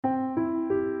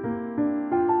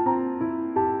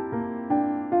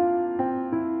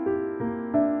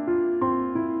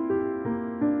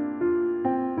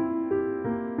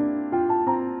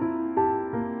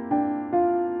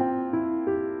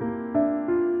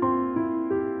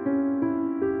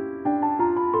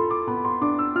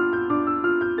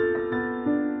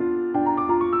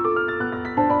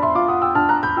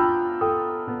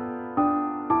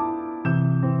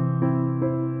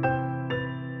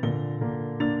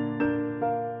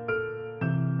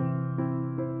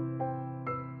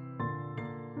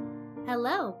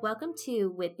Hello, welcome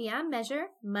to Wit Beyond Measure.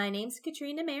 My name's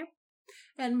Katrina Mayer.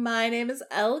 And my name is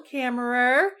Elle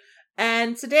Kammerer.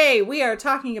 And today we are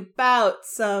talking about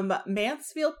some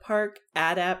Mansfield Park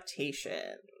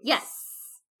adaptations. Yes.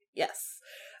 Yes.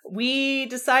 We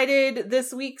decided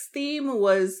this week's theme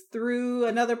was through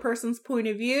another person's point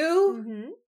of view. Mm-hmm.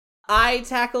 I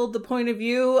tackled the point of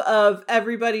view of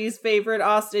everybody's favorite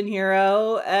Austen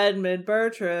hero, Edmund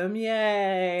Bertram.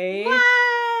 Yay. What?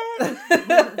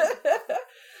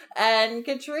 And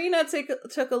Katrina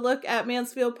took a look at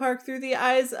Mansfield Park through the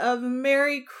eyes of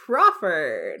Mary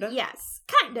Crawford. Yes,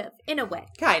 kind of, in a way.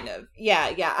 Kind of.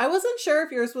 Yeah. I wasn't sure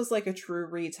if yours was like a true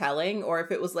retelling or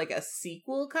if it was like a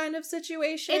sequel kind of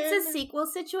situation. It's a sequel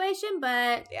situation,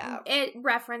 but yeah, it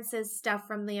references stuff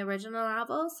from the original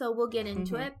novel, so we'll get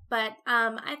into it. But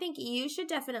I think you should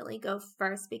definitely go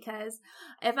first because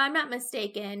if I'm not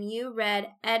mistaken, you read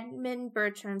Edmund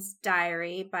Bertram's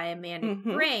Diary by Amanda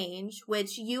Grange,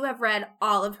 which you have read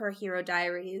all of her hero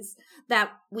diaries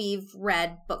that we've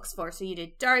read books for. So you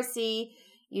did Darcy,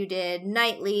 you did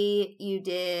Knightley, you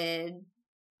did,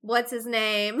 what's his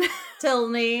name?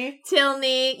 Tilney.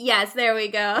 Yes, there we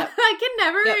go. Yep. I can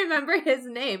never remember his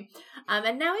name.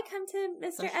 And now we come to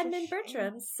Mr. Edmund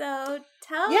Bertram. So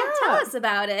tell us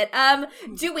about it.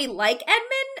 Do we like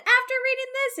Edmund after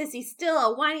reading this? Is he still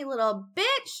a whiny little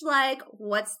bitch? Like,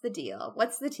 what's the deal?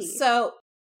 What's the tea? So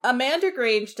Amanda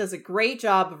Grange does a great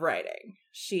job of writing.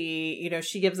 She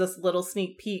gives us little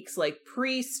sneak peeks like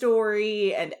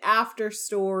pre-story and after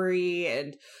story,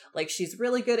 and like she's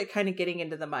really good at kind of getting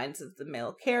into the minds of the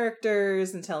male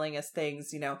characters and telling us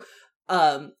things,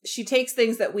 she takes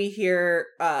things that we hear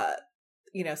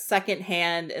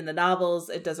secondhand in the novels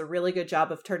and does a really good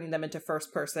job of turning them into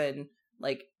first person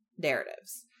like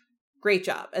narratives. Great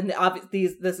job. And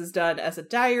this is done as a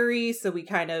diary, so we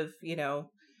kind of,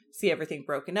 see everything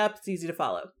broken up. It's easy to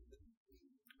follow.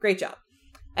 Great job.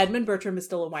 Edmund Bertram is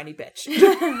still a whiny bitch.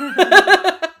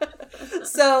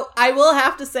 So I will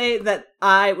have to say that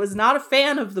I was not a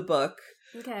fan of the book,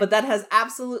 but that has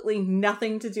absolutely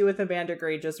nothing to do with Amanda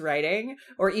Grange's writing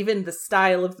or even the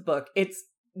style of the book. It's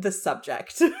the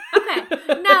subject.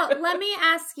 Okay. Now, let me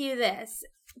ask you this.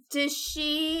 Does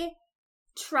she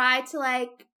try to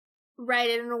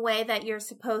write it in a way that you're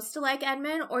supposed to like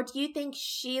Edmund, or do you think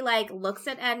she looks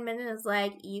at Edmund and is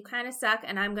like, you kind of suck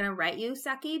and I'm gonna write you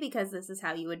sucky because this is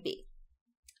how you would be?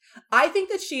 I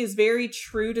think that she is very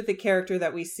true to the character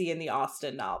that we see in the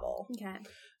Austen novel. Okay.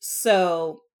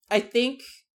 So I think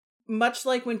much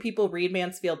like when people read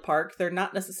Mansfield Park, they're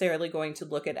not necessarily going to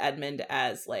look at Edmund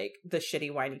as the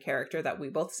shitty whiny character that we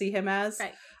both see him as.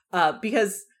 Right.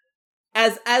 Because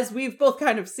as we've both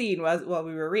kind of seen while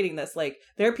we were reading this,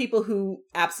 there are people who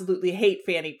absolutely hate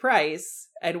Fanny Price,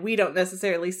 and we don't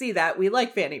necessarily see that. We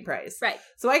like Fanny Price. Right.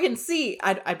 So I can see,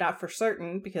 I'm not for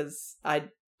certain because I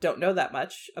don't know that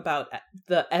much about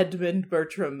the Edmund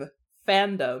Bertram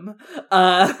fandom,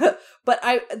 but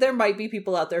there might be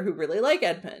people out there who really like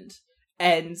Edmund,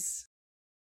 and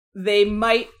they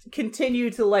might continue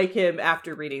to like him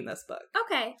after reading this book.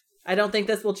 Okay. I don't think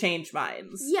this will change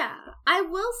minds. Yeah. I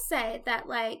will say that,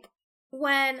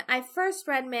 when I first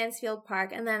read Mansfield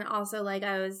Park, and then also,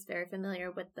 I was very familiar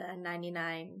with the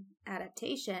 99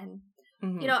 adaptation,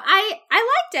 I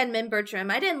liked Edmund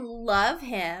Bertram. I didn't love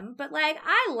him, but,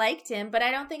 I liked him, but I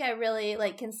don't think I really,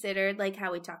 considered,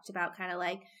 how we talked about kind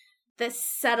of, the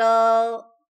subtle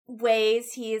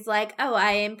ways he's oh,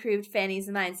 I improved Fanny's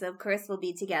mind, so of course we'll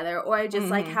be together, or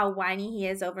just, how whiny he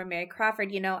is over Mary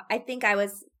Crawford. I think I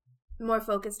was more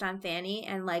focused on Fanny,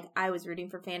 and I was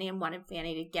rooting for Fanny and wanted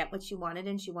Fanny to get what she wanted,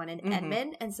 and she wanted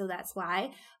Edmund, and so that's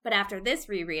why. But after this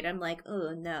reread, I'm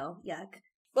oh no, yuck.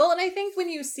 Well, and I think when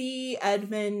you see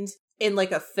Edmund in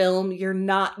a film, you're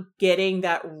not getting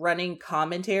that running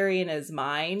commentary in his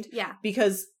mind. Yeah.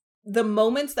 Because the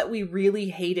moments that we really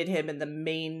hated him in the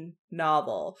main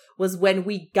novel was when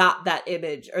we got that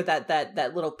image or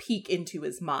that little peek into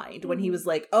his mind, when he was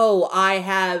oh, I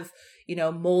have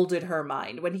molded her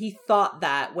mind. When he thought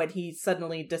that, when he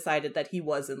suddenly decided that he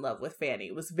was in love with Fanny,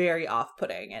 it was very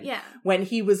off-putting. And when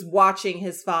he was watching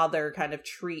his father kind of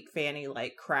treat Fanny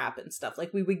like crap and stuff,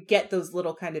 we would get those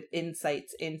little kind of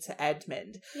insights into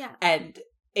Edmund. Yeah. And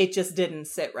it just didn't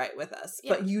sit right with us.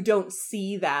 Yeah. But you don't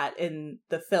see that in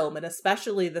the film, and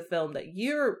especially the film that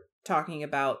you're talking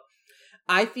about.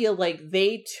 I feel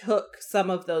they took some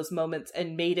of those moments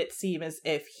and made it seem as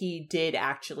if he did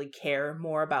actually care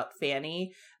more about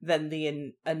Fanny than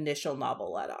the initial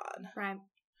novel let on. Right.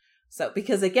 So,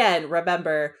 because again,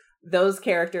 remember, those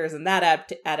characters in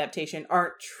that adaptation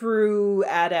aren't true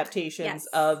adaptations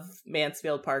of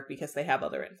Mansfield Park because they have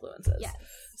other influences. Yes.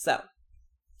 So,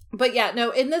 but yeah,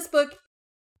 no, in this book,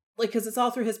 like, because it's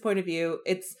all through his point of view.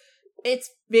 It's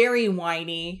very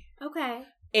whiny. Okay.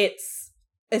 It's,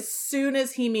 as soon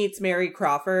as he meets Mary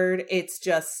Crawford, it's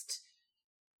just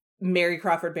Mary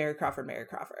Crawford, Mary Crawford, Mary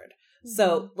Crawford. Mm-hmm.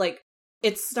 So, like,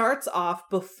 it starts off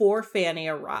before Fanny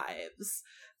arrives,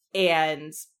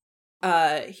 and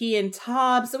he and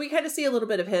Tom, so we kind of see a little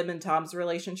bit of him and Tom's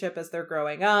relationship as they're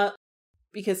growing up,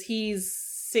 because he's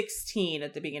 16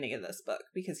 at the beginning of this book,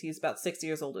 because he's about 6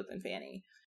 years older than Fanny.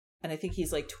 And I think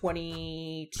he's like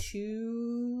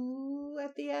 22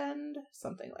 at the end,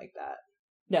 something like that.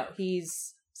 No,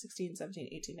 he's 16, 17,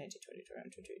 18, 19, 20, 21,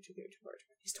 22, 23, 24.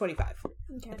 He's 25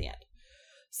 at the end.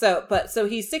 So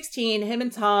he's 16, him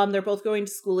and Tom, they're both going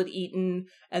to school at Eton,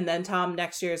 and then Tom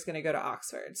next year is going to go to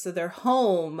Oxford. So they're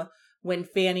home when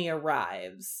Fanny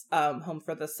arrives, home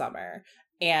for the summer.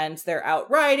 And they're out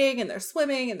riding, and they're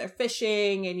swimming, and they're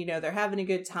fishing, and, you know, they're having a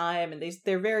good time, and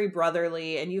they're very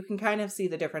brotherly, and you can kind of see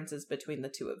the differences between the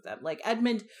two of them. Like,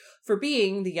 Edmund, for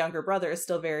being the younger brother, is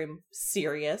still very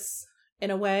serious in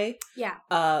a way. Yeah.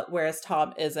 Whereas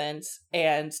Tom isn't,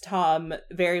 and Tom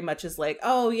very much is like,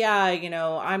 oh, yeah, you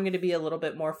know, I'm going to be a little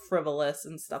bit more frivolous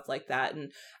and stuff like that.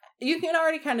 And you can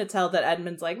already kind of tell that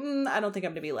Edmund's like, I don't think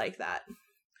I'm going to be like that.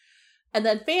 And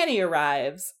then Fanny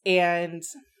arrives, and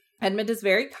Edmund is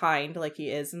very kind, like he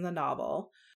is in the novel.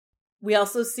 We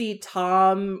also see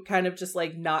Tom kind of just,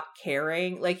 like, not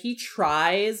caring. Like, he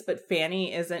tries, but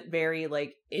Fanny isn't very,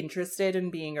 like, interested in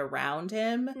being around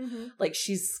him. Mm-hmm. Like,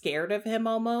 she's scared of him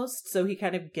almost, so he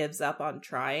kind of gives up on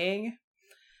trying.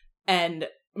 And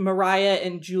Mariah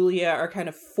and Julia are kind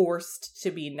of forced to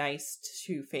be nice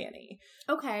to Fanny.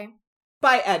 Okay.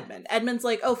 By Edmund. Edmund's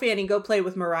like, oh, Fanny, go play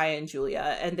with Mariah and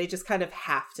Julia. And they just kind of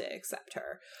have to accept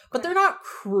her. But they're not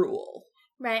cruel.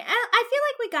 Right. And I feel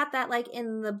like we got that, like,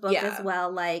 in the book as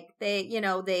well. Like, they, you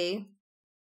know, they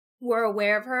were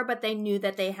aware of her, but they knew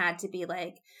that they had to be,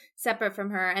 like, separate from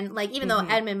her. And, like, even though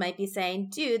Edmund might be saying,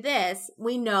 do this,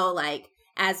 we know, like,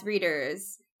 as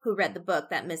readers who read the book,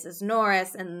 that Mrs.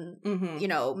 Norris and, you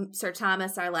know, Sir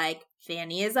Thomas are like,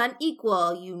 Fanny is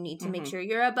unequal. You need to make sure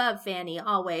you're above Fanny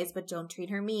always, but don't treat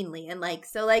her meanly. And, like,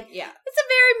 so, like, it's a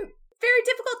very, very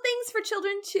difficult things for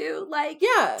children to, like,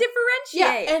 differentiate.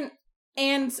 Yeah,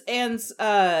 and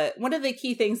one of the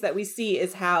key things that we see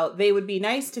is how they would be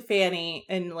nice to Fanny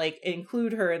and, like,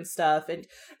 include her and stuff, and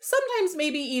sometimes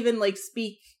maybe even, like,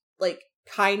 speak, like,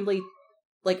 kindly,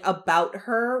 like, about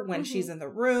her when she's in the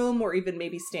room, or even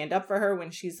maybe stand up for her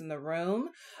when she's in the room.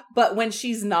 But when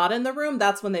she's not in the room,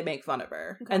 that's when they make fun of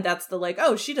her. Okay. And that's the, like,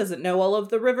 oh, she doesn't know all of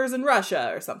the rivers in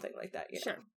Russia or something like that, you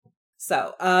know? Sure.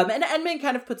 So, and Edmund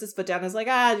kind of puts his foot down and is like,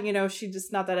 you know, she's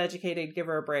just not that educated, give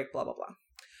her a break, blah, blah, blah.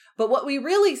 But what we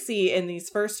really see in these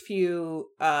first few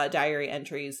diary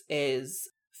entries is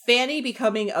Fanny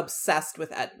becoming obsessed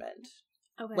with Edmund.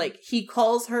 Okay. Like, he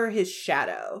calls her his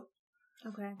shadow.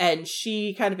 Okay. And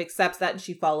she kind of accepts that, and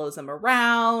she follows him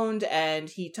around, and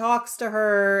he talks to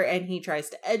her, and he tries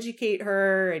to educate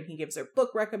her, and he gives her book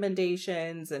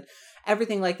recommendations and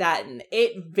everything like that. And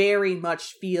it very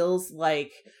much feels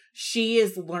like she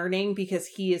is learning because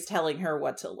he is telling her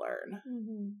what to learn.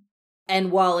 Mm-hmm.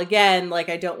 And while, again, like,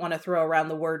 I don't want to throw around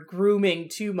the word grooming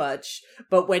too much,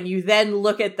 but when you then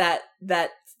look at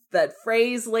that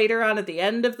phrase later on at the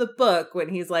end of the book, when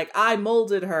he's like, I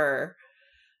molded her,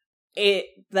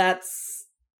 that's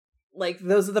like,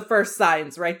 those are the first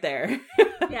signs right there.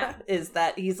 Yeah. Is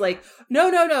that he's like,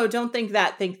 no, don't think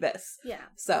that, think this. Yeah.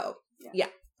 So, yeah.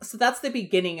 So that's the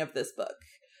beginning of this book.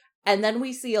 And then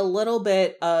we see a little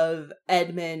bit of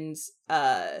Edmund,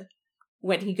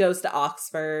 when he goes to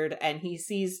Oxford, and he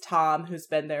sees Tom, who's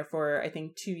been there for, I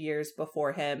think, 2 years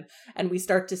before him. And we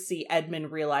start to see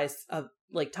Edmund realize of,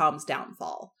 like, Tom's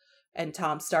downfall. And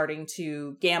Tom starting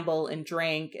to gamble and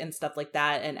drink and stuff like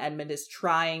that. And Edmund is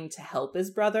trying to help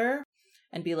his brother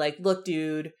and be like, look,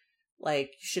 dude, like,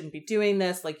 you shouldn't be doing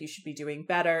this. Like, you should be doing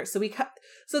better. So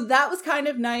that was kind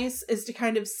of nice, is to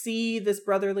kind of see this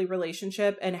brotherly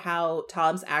relationship and how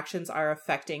Tom's actions are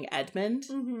affecting Edmund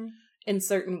in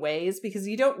certain ways, because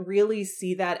you don't really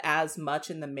see that as much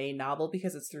in the main novel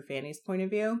because it's through Fanny's point of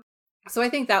view. So I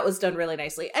think that was done really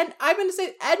nicely. And I'm going to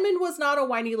say Edmund was not a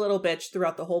whiny little bitch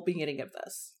throughout the whole beginning of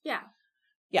this. Yeah.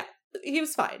 Yeah. He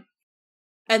was fine.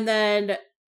 And then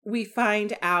we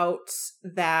find out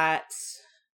that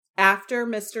after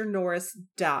Mr. Norris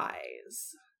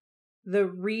dies, the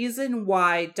reason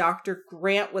why Dr.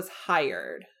 Grant was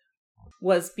hired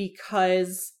was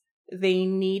because they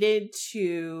needed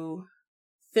to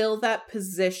fill that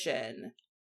position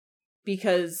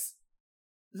because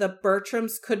the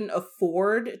Bertrams couldn't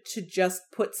afford to just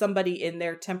put somebody in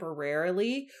there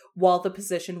temporarily while the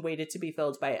position waited to be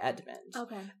filled by Edmund.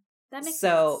 Okay. That makes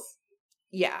sense.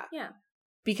 Yeah. Yeah.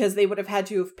 Because they would have had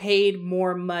to have paid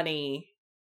more money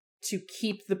to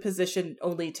keep the position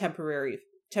only temporarily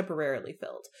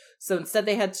filled. So instead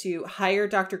they had to hire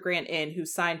Dr. Grant in, who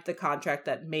signed the contract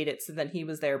that made it so then he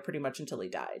was there pretty much until he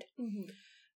died. Mm-hmm.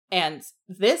 And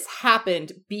this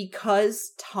happened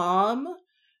because Tom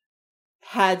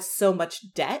had so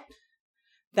much debt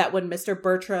that when Mr.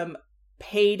 Bertram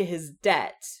paid his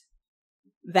debt,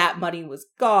 that money was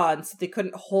gone, so they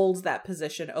couldn't hold that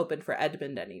position open for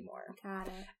Edmund anymore. Got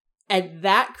it. And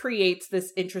that creates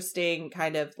this interesting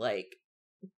kind of like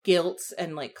guilt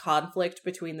and like conflict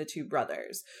between the two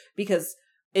brothers, because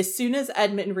as soon as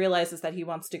Edmund realizes that he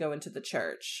wants to go into the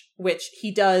church, which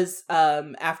he does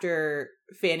after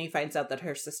Fanny finds out that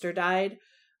her sister died,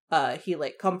 he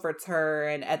like comforts her,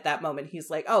 and at that moment he's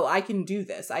like, oh, I can do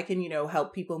this. I can,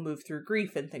 help people move through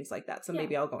grief and things like that. So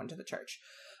maybe I'll go into the church.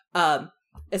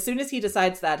 As soon as he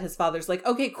decides that, his father's like,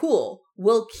 okay, cool.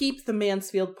 We'll keep the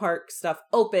Mansfield Park stuff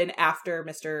open after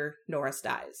Mr. Norris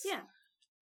dies. Yeah.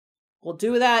 We'll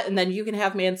do that, and then you can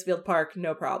have Mansfield Park,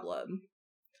 no problem.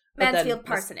 Mansfield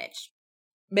Parsonage.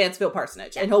 Mansfield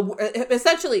Parsonage. Yeah. And he'll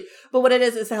essentially, but what it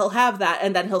is he'll have that,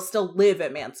 and then he'll still live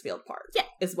at Mansfield Park. Yeah.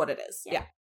 Is what it is. Yeah.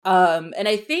 And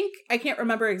I think, I can't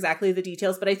remember exactly the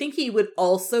details, but I think he would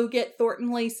also get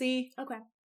Thornton Lacey. Okay.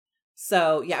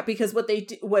 So, yeah, because what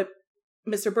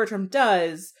Mr. Bertram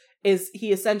does is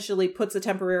he essentially puts a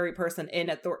temporary person in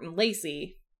at Thornton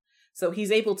Lacey. So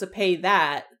he's able to pay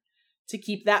that to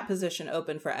keep that position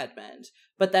open for Edmund.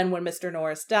 But then when Mr.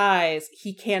 Norris dies,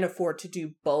 he can't afford to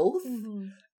do both. Mm-hmm.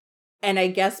 And I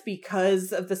guess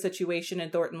because of the situation in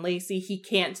Thornton Lacey, he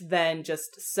can't then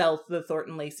just sell the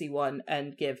Thornton Lacey one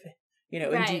and give,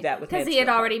 and do that with because he had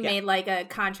already made like a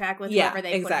contract with whoever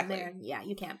they put in there. Yeah,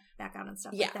 you can't back out and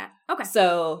stuff like that. Okay.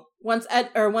 So once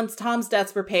Tom's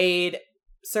debts were paid,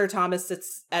 Sir Thomas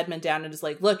sits Edmund down and is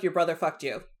like, look, your brother fucked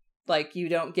you. Like, you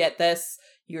don't get this.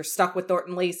 You're stuck with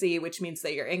Thornton Lacey, which means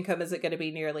that your income isn't going to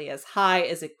be nearly as high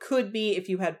as it could be if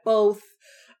you had both.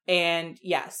 And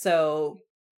so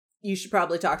you should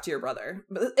probably talk to your brother.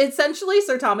 But essentially,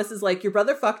 Sir Thomas is like, your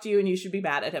brother fucked you and you should be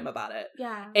mad at him about it.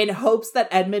 Yeah. In hopes that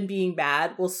Edmund being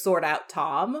bad will sort out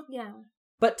Tom. Yeah.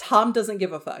 But Tom doesn't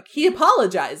give a fuck. He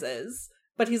apologizes,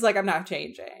 but he's like, I'm not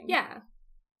changing. Yeah.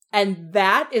 And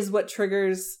that is what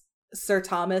triggers Sir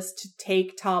Thomas to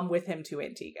take Tom with him to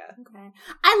Antigua. Okay.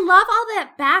 I love all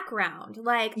that background.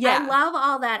 Like, I love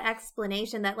all that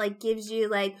explanation that, like, gives you,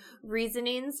 like,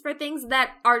 reasonings for things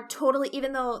that are totally,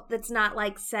 even though that's not,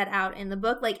 like, set out in the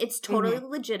book, like, it's totally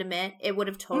legitimate. It would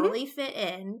have totally fit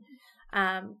in.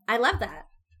 I love that.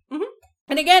 Mm-hmm.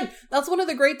 And again, that's one of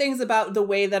the great things about the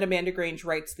way that Amanda Grange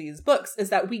writes these books, is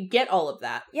that we get all of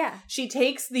that. Yeah. She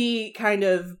takes the kind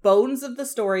of bones of the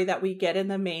story that we get in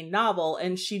the main novel,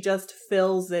 and she just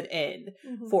fills it in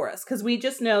for us. Because we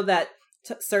just know that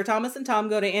Sir Thomas and Tom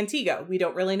go to Antigua. We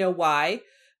don't really know why.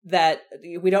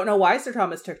 We don't know why Sir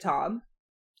Thomas took Tom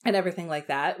and everything like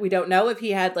that. We don't know if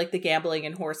he had, like, the gambling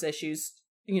and horse issues,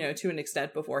 to an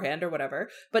extent beforehand or whatever,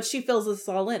 but she fills us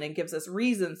all in and gives us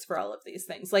reasons for all of these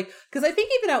things. Like, because I think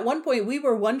even at one point we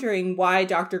were wondering why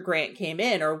Dr. Grant came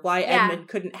in, or why Edmund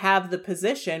couldn't have the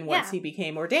position once he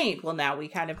became ordained. Well, now we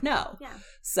kind of know. Yeah.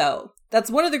 So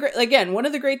that's one of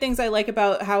the great things I like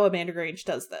about how Amanda Grange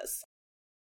does this.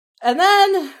 And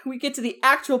then we get to the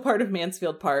actual part of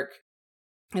Mansfield Park,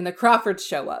 and the Crawfords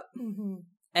show up. Mm-hmm.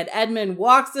 And Edmund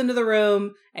walks into the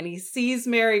room, and he sees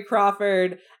Mary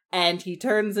Crawford, and he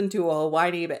turns into a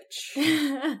whiny bitch.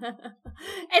 It's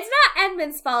not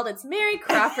Edmund's fault. It's Mary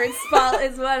Crawford's fault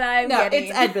is what I'm getting.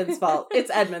 It's Edmund's fault. It's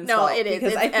Edmund's fault. No, it is.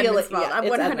 Because I feel Edmund's fault. I'm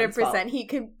 100%. He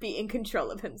could be in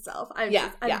control of himself.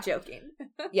 I'm joking.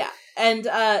 Yeah. And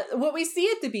what we see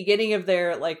at the beginning of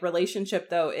their, like, relationship,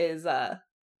 though, is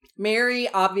Mary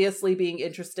obviously being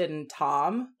interested in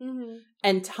Tom. Mm-hmm.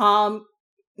 And Tom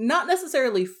not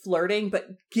necessarily flirting, but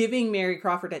giving Mary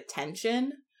Crawford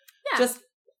attention. Yeah. Just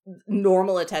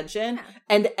normal attention. Yeah.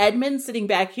 And Edmund sitting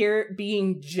back here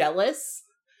being jealous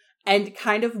and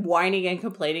kind of whining and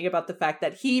complaining about the fact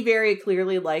that he very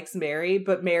clearly likes Mary,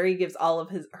 but Mary gives all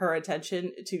of her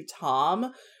attention to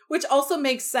Tom, which also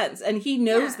makes sense. And he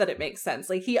knows that it makes sense.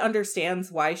 Like, he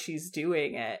understands why she's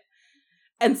doing it.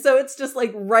 And so it's just,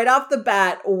 like, right off the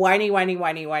bat, whiny. But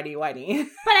I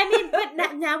mean,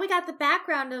 but now we got the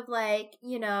background of, like,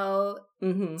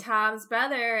 Tom's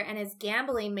brother and his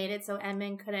gambling made it so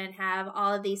Edmund couldn't have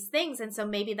all of these things. And so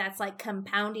maybe that's, like,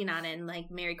 compounding on it. And, like,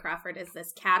 Mary Crawford is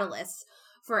this catalyst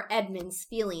for Edmund's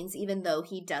feelings, even though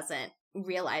he doesn't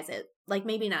realize it. Like,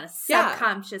 maybe not a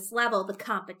subconscious level, the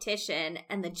competition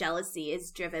and the jealousy is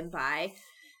driven by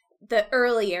the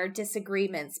earlier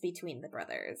disagreements between the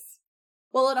brothers.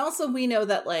 Well, and also we know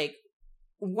that, like,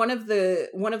 one of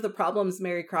the problems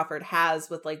Mary Crawford has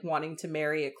with, like, wanting to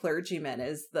marry a clergyman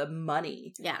is the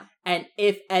money. Yeah. And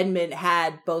if Edmund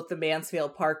had both the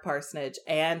Mansfield Park parsonage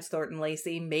and Thornton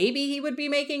Lacey, maybe he would be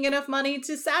making enough money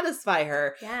to satisfy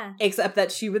her. Yeah. Except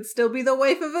that she would still be the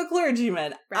wife of a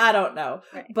clergyman. Right. I don't know.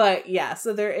 Right. But yeah,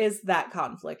 so there is that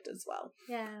conflict as well.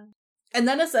 Yeah. And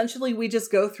then essentially we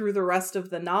just go through the rest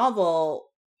of the novel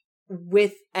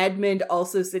with Edmund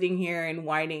also sitting here and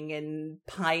whining and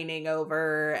pining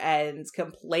over and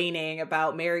complaining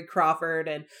about Mary Crawford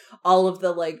and all of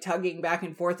the, like, tugging back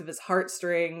and forth of his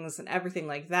heartstrings and everything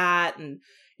like that. And,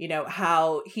 you know,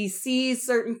 how he sees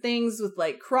certain things with,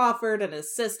 like, Crawford and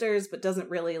his sisters, but doesn't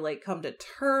really, like, come to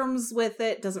terms with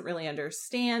it, doesn't really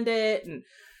understand it. And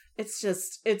it's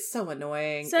so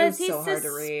annoying. So it's is he so hard to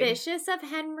read. suspicious of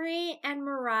Henry and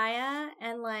Mariah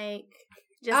and, like,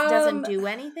 just doesn't do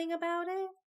anything about it?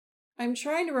 I'm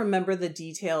trying to remember the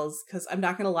details because I'm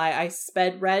not going to lie. I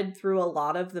read through a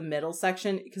lot of the middle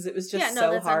section because it was just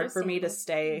so hard for me to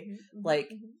stay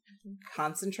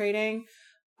concentrating.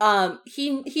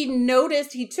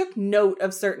 He took note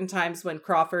of certain times when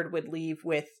Crawford would leave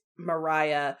with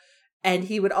Mariah, and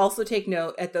he would also take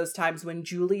note at those times when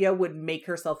Julia would make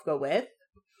herself go with.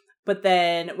 But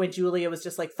then when Julia was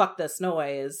just like, fuck this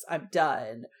noise, I'm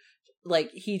done. Like,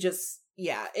 he just,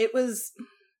 yeah, it was,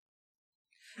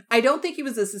 I don't think he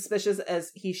was as suspicious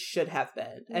as he should have been.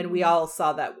 Mm-hmm. And we all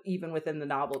saw that even within the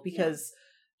novel because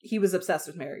he was obsessed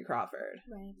with Mary Crawford.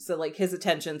 Right. So, like, his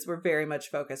attentions were very much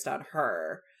focused on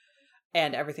her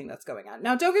and everything that's going on.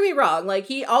 Now, don't get me wrong. Like,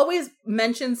 he always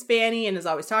mentions Fanny and is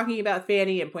always talking about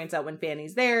Fanny and points out when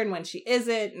Fanny's there and when she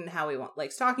isn't and how he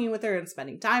likes talking with her and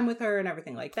spending time with her and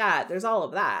everything like that. There's all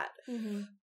of that. Mm-hmm.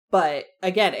 But,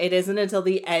 again, it isn't until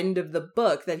the end of the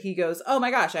book that he goes, oh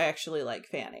my gosh, I actually like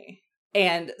Fanny.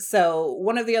 And so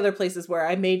one of the other places where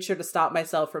I made sure to stop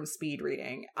myself from speed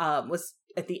reading was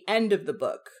at the end of the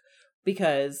book,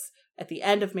 because at the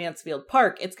end of Mansfield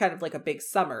Park, it's kind of like a big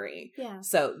summary. Yeah.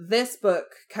 So this book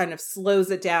kind of slows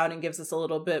it down and gives us a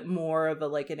little bit more of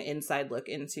an inside look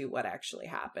into what actually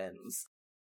happens.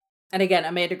 And again,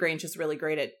 Amanda Grange is really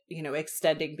great at,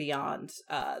 extending beyond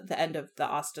the end of the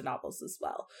Austen novels as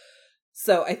well.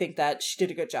 So I think that she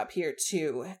did a good job here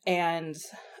too. And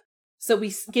so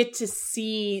we get to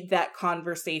see that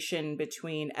conversation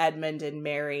between Edmund and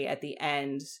Mary at the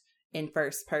end in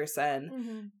first person.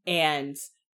 Mm-hmm. And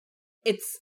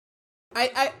it's,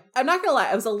 I'm not gonna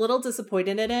lie, I was a little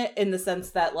disappointed in it in the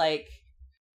sense that, like,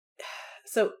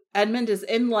 so Edmund is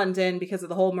in London because of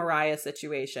the whole Mariah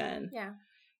situation. Yeah.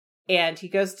 And he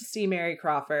goes to see Mary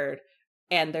Crawford,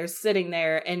 and they're sitting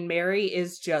there, and Mary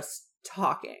is just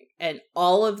talking. And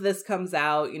all of this comes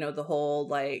out, the whole,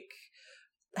 like,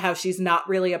 how she's not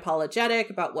really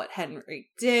apologetic about what Henry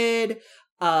did,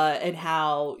 and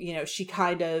how, she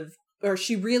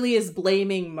she really is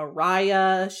blaming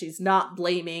Mariah. She's not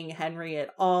blaming Henry at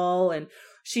all. And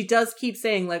she does keep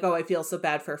saying, like, oh, I feel so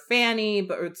bad for Fanny,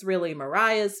 but it's really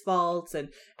Mariah's fault. And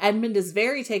Edmund is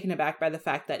very taken aback by the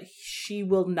fact that she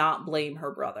will not blame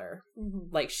her brother.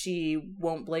 Mm-hmm. Like, she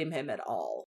won't blame him at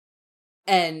all.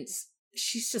 And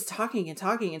she's just talking and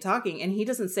talking and talking, and he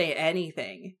doesn't say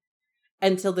anything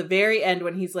until the very end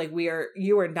when he's like,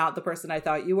 you are not the person I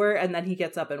thought you were. And then he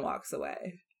gets up and walks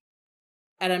away.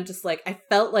 And I'm just like, I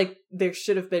felt like there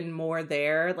should have been more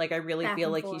there. Like, I really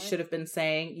feel like he should have been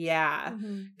saying, yeah.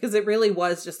 Because it really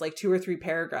was just like 2 or 3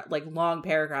 long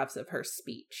paragraphs of her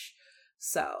speech.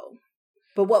 So,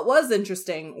 but what was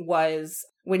interesting was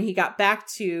when he got back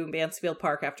to Mansfield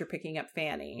Park after picking up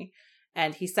Fanny,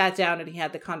 and he sat down and he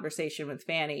had the conversation with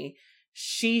Fanny,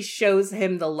 she shows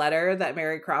him the letter that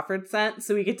Mary Crawford sent.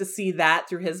 So we get to see that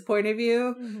through his point of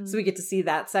view. Mm-hmm. So we get to see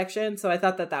that section. So I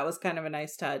thought that was kind of a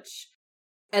nice touch.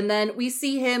 And then we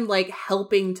see him, like,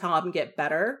 helping Tom get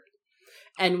better.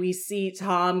 And we see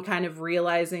Tom kind of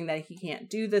realizing that he can't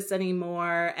do this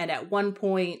anymore. And at one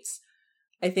point,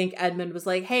 I think Edmund was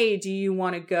like, hey, do you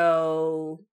want to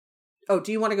go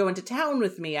into town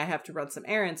with me? I have to run some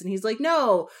errands. And he's like,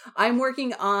 no, I'm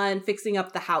working on fixing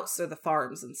up the house or the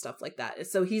farms and stuff like that.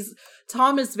 So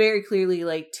Tom is very clearly,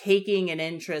 like, taking an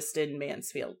interest in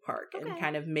Mansfield Park and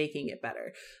kind of making it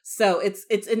better. So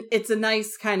it's a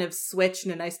nice kind of switch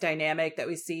and a nice dynamic that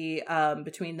we see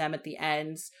between them at the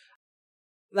end.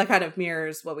 That kind of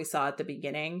mirrors what we saw at the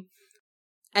beginning.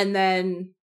 And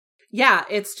then, yeah,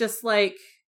 it's just like,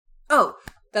 oh,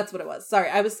 that's what it was. Sorry,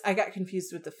 I got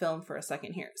confused with the film for a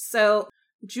second here. So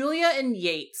Julia and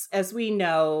Yates, as we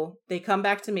know, they come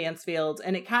back to Mansfield,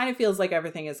 and it kind of feels like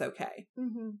everything is okay.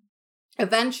 Mm-hmm.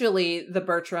 eventually the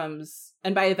Bertrams,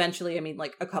 and by eventually I mean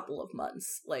like a couple of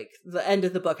months, like the end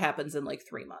of the book happens in like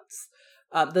 3 months.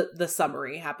 The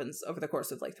summary happens over the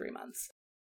course of like 3 months.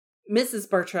 Mrs.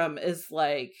 Bertram is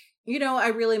like, I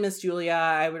really miss Julia.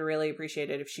 I would really appreciate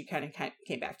it if she kind of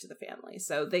came back to the family.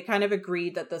 So they kind of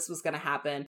agreed that this was going to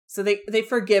happen. So they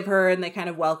forgive her and they kind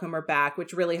of welcome her back,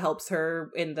 which really helps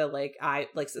her in the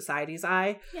society's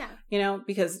eye. Yeah.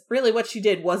 Because really what she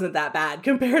did wasn't that bad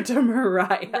compared to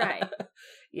Mariah. Right.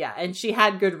 Yeah, and she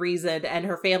had good reason, and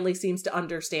her family seems to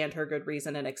understand her good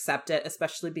reason and accept it,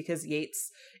 especially because Yates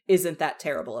isn't that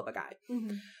terrible of a guy.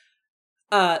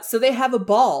 Mm-hmm. So they have a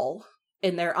ball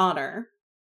in their honor.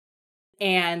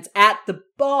 And at the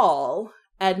ball,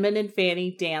 Edmund and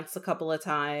Fanny dance a couple of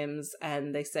times,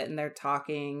 and they sit in there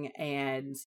talking.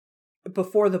 And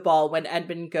before the ball, when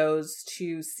Edmund goes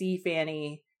to see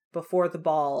Fanny before the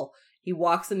ball, he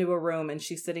walks into a room and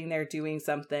she's sitting there doing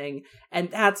something. And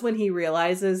that's when he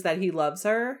realizes that he loves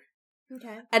her.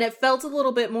 Okay. And it felt a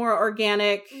little bit more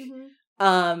organic. Mm-hmm.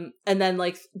 And then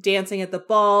like dancing at the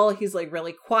ball, he's like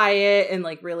really quiet and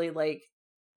like really like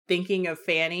thinking of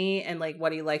Fanny and like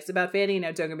what he likes about Fanny.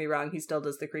 Now, don't get me wrong, he still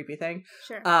does the creepy thing.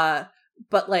 Sure.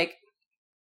 But like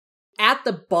at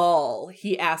the ball,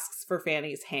 he asks for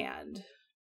Fanny's hand.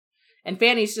 And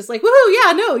Fanny's just like, woohoo,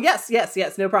 yeah, no, yes,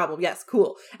 no problem, yes,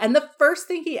 cool. And the first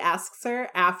thing he asks her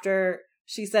after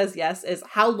she says yes is,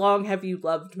 how long have you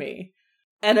loved me?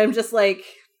 And I'm just like,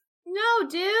 no,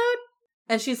 dude.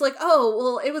 And she's like, oh,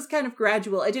 well, it was kind of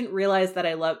gradual. I didn't realize that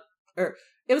it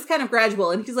was kind of gradual.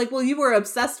 And he's like, well, you were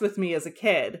obsessed with me as a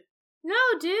kid. No,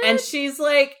 dude. And she's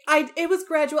like, it was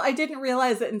gradual. I didn't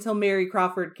realize it until Mary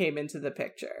Crawford came into the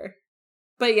picture.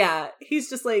 But yeah, he's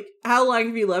just like, how long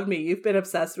have you loved me? You've been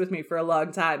obsessed with me for a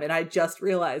long time, and I just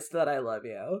realized that I love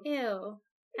you. Ew.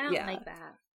 I don't like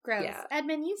that. Gross. Yeah.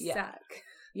 Edmund, you suck.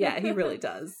 Yeah, he really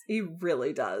does. He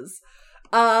really does.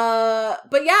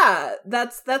 But yeah,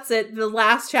 that's it. The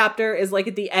last chapter is like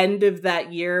at the end of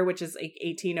that year, which is like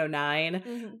 1809.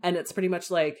 Mm-hmm. And it's pretty much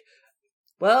like,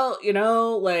 well,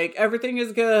 like everything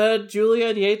is good. Julia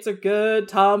and Yates are good.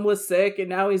 Tom was sick and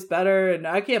now he's better. And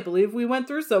I can't believe we went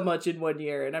through so much in 1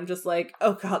 year. And I'm just like,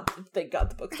 oh God, thank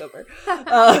God the book's over.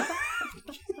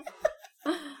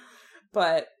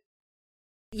 But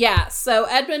yeah, so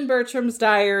Edmund Bertram's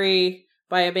Diary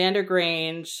by Amanda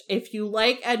Grange. If you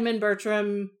like Edmund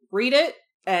Bertram, read it,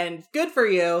 and good for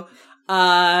you.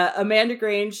 Amanda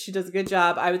Grange, she does a good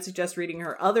job. I would suggest reading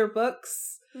her other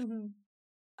books. Mm-hmm.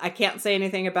 I can't say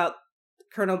anything about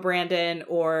Colonel Brandon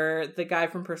or the guy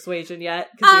from Persuasion yet,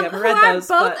 because we haven't read those.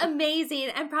 Both amazing,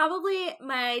 and probably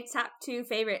my top two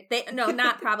favorite.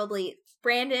 Not probably.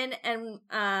 Brandon and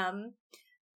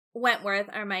Wentworth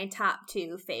are my top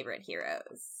two favorite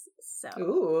heroes. So,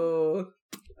 ooh.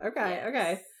 Okay, yes.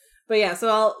 Okay. But yeah, so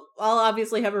I'll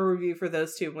obviously have a review for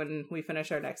those two when we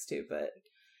finish our next two, but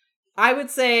I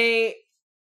would say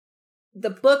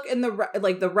the book and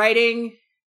the writing,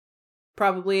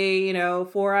 probably,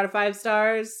 4 out of 5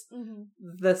 stars. Mm-hmm.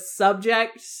 The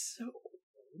subject,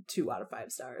 2 out of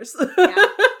 5 stars. Yeah.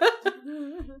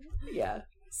 Yeah,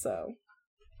 so.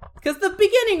 Because the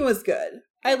beginning was good.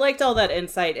 I liked all that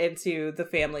insight into the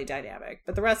family dynamic,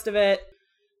 but the rest of it,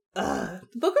 the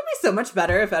book would be so much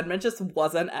better if Edmund just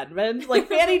wasn't Edmund. Like,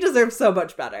 Fanny deserves so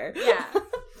much better. Yeah.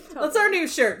 Totally. That's our new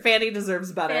shirt. Fanny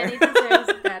deserves better. Fanny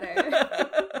deserves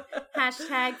better.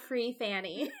 Hashtag free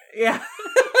Fanny. Yeah.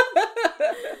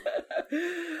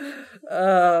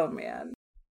 Oh, man.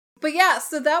 But yeah,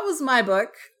 so that was my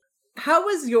book. How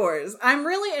was yours? I'm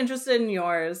really interested in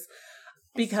yours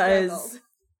because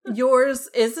yours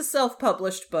is a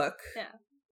self-published book. Yeah.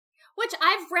 Which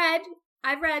I've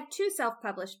read 2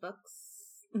 self-published books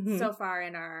so far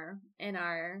in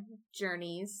our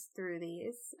journeys through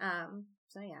these.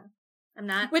 So yeah. I'm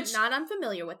not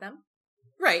unfamiliar with them.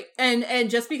 Right. And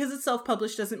just because it's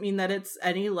self-published doesn't mean that it's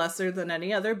any lesser than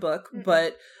any other book,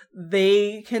 but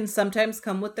they can sometimes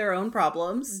come with their own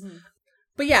problems. Mm-hmm.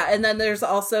 But yeah, and then there's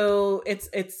also, it's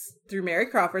through Mary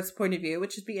Crawford's point of view,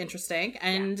 which would be interesting.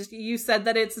 And you said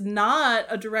that it's not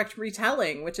a direct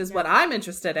retelling, which is what I'm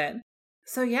interested in.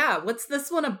 So yeah, what's this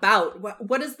one about?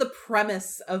 What is the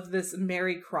premise of this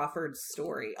Mary Crawford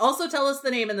story? Also tell us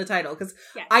the name and the title, because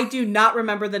I do not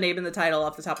remember the name and the title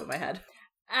off the top of my head.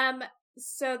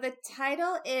 So the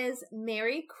title is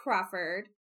Mary Crawford,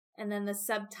 and then the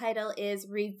subtitle is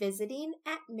Revisiting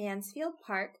at Mansfield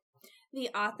Park. The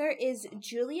author is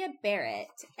Julia Barrett,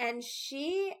 and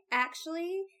she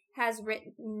actually has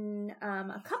written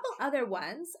a couple other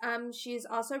ones. She's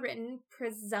also written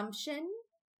Presumption,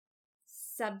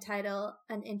 subtitle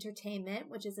An Entertainment,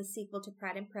 which is a sequel to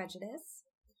Pride and Prejudice.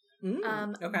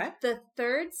 Okay. The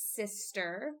Third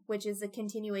Sister, which is a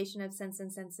continuation of Sense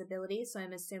and Sensibility, so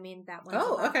I'm assuming that one's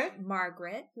about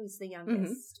Margaret, who's the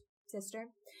youngest sister.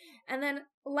 And then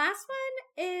last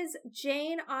one is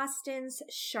Jane Austen's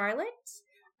Charlotte.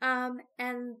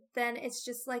 And then it's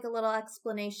just like a little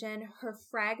explanation, her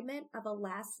fragment of a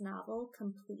last novel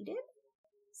completed.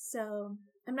 So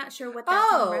I'm not sure what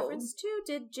that's in reference to.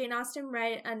 Did Jane Austen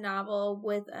write a novel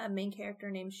with a main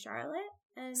character named Charlotte?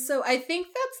 So I think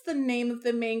that's the name of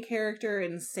the main character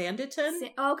in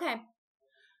Sanditon. Okay.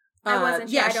 I wasn't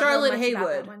sure. Yeah, I don't Charlotte know much Haywood.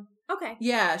 about that one. Okay.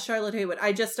 Yeah, Charlotte Haywood.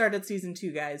 I just started season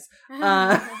 2, guys.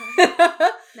 Nice.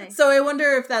 So I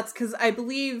wonder if that's because I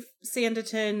believe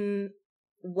Sanditon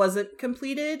wasn't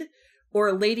completed,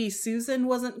 or Lady Susan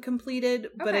wasn't completed.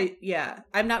 Okay. But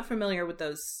I'm not familiar with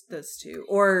those two.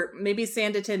 Or maybe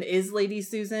Sanditon is Lady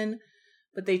Susan,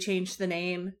 but they changed the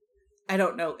name. I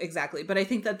don't know exactly, but I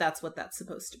think that's what that's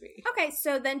supposed to be. Okay,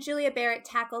 so then Julia Barrett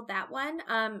tackled that one,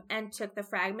 and took the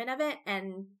fragment of it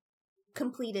and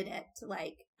completed it,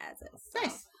 like, as is. So.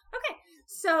 Nice. Okay,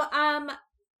 so,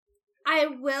 I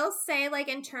will say, like,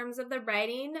 in terms of the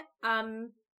writing,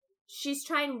 she's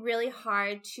trying really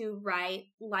hard to write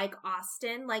like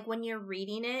Austen. Like, when you're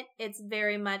reading it, it's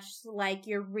very much like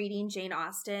you're reading Jane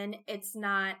Austen. It's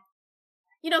not...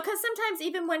 because sometimes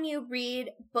even when you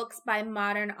read books by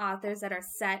modern authors that are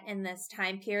set in this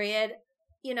time period,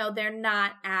 they're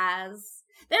not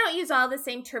they don't use all the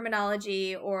same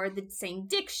terminology or the same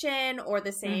diction or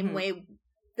the same way,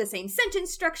 the same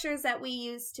sentence structures that we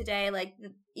use today. Like,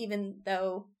 even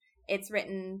though it's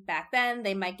written back then,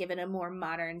 they might give it a more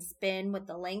modern spin with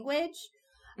the language.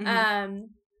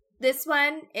 This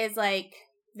one is like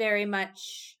very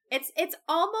much, it's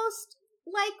almost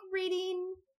like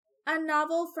reading a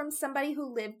novel from somebody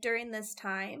who lived during this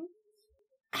time.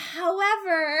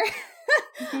 However,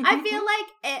 I feel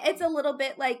like it's a little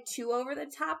bit like too over the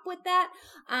top with that.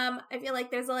 I feel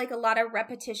like there's like a lot of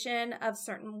repetition of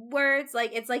certain words.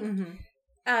 Like, it's like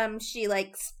she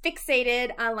like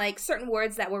fixated on like certain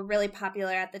words that were really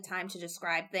popular at the time to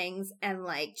describe things, and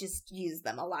like just used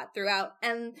them a lot throughout.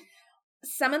 And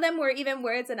some of them were even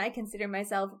words, and I consider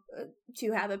myself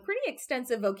to have a pretty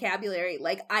extensive vocabulary,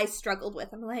 like, I struggled with.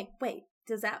 I'm like, wait,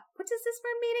 what does this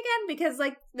word mean again? Because,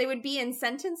 like, they would be in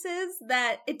sentences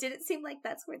that it didn't seem like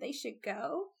that's where they should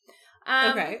go.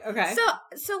 Okay.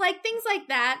 So, like, things like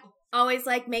that always,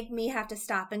 like, make me have to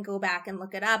stop and go back and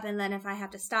look it up. And then if I have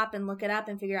to stop and look it up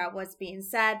and figure out what's being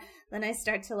said, then I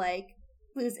start to, like,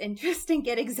 lose interest and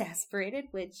get exasperated,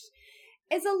 which...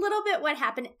 it's a little bit what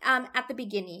happened at the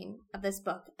beginning of this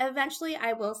book. Eventually,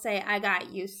 I will say I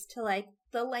got used to, like,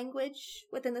 the language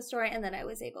within the story, and then I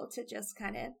was able to just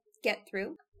kind of get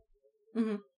through.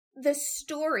 The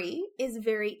story is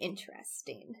very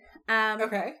interesting.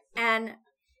 Okay. And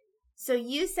so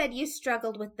you said you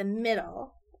struggled with the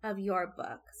middle of your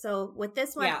book. So with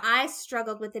this one, I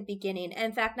struggled with the beginning.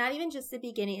 In fact, not even just the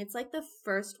beginning. It's like the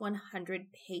first 100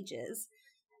 pages.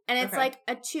 And it's like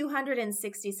a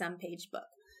 260-some page book.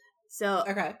 So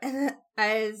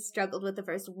I struggled with the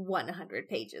first 100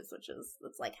 pages,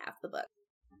 that's like half the book.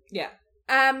 Yeah.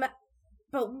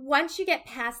 But once you get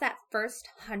past that first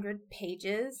 100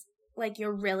 pages, like,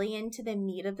 you're really into the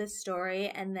meat of the story,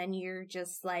 and then you're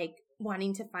just like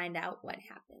wanting to find out what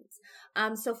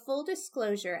happens. So full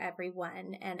disclosure,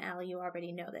 everyone, and Allie, you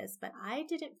already know this, but I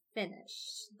didn't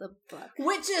finish the book,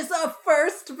 which is a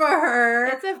first for her.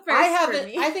 It's a first for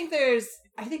me. I think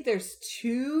there's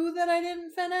 2 that I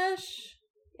didn't finish.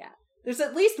 Yeah, there's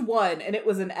at least one, and it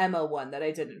was an Emma one that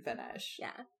I didn't finish.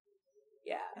 Yeah.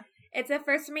 It's a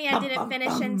first for me. I didn't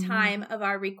finish in time of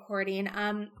our recording.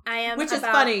 Which is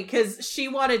funny, because she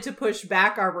wanted to push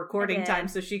back our recording time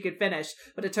so she could finish,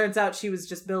 but it turns out she was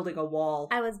just building a wall.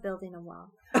 I was building a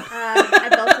wall. I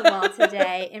built a wall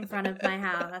today in front of my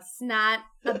house. Not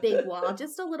a big wall,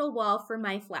 just a little wall for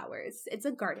my flowers. It's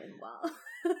a garden wall.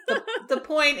 The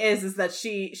point is that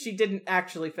she didn't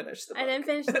actually finish the book. I didn't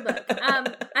finish the book.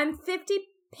 I'm 50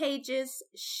 pages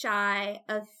shy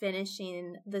of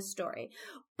finishing the story.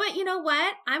 But you know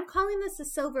what? I'm calling this a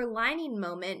silver lining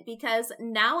moment, because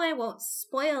now I won't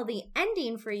spoil the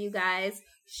ending for you guys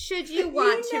should you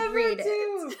want to read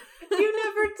it. You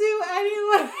never do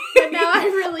anyway. But now I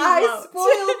really won't.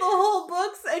 Spoil the whole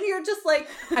books, and you're just like,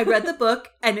 I read the book,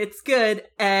 and it's good,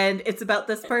 and it's about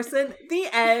this person. The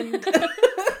end.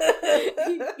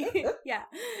 Yeah.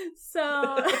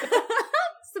 So...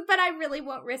 but I really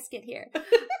won't risk it here.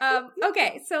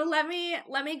 Okay, so let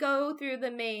me go through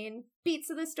the main beats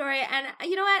of the story, and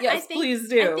you know what? Yes, please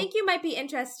do. I think you might be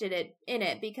interested in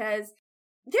it, because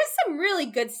there's some really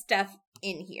good stuff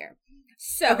in here.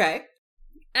 So,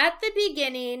 At the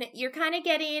beginning, you're kind of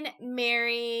getting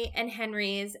Mary and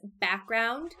Henry's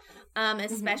background,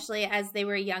 especially as they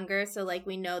were younger. So, like,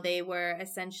 we know they were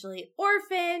essentially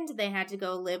orphaned. They had to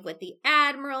go live with the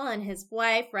Admiral and his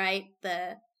wife, right?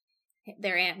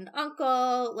 Their aunt and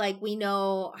uncle. Like, we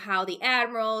know how the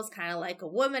Admiral's kind of like a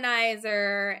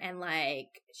womanizer and, like,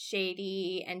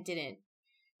 shady and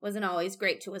wasn't always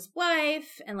great to his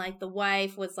wife. And, like, the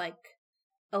wife was, like,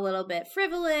 a little bit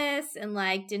frivolous and,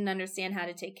 like, didn't understand how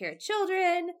to take care of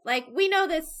children. Like, we know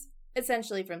this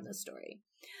essentially from the story.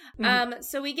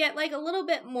 So we get, like, a little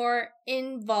bit more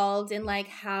involved in, like,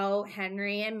 how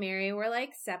Henry and Mary were,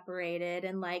 like, separated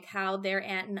and, like, how their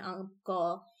aunt and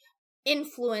uncle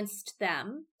influenced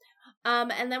them.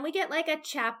 And then we get, like, a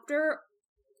chapter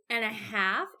and a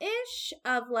half-ish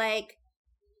of, like,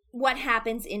 what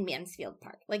happens in Mansfield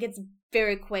Park. Like, it's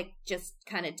very quick, just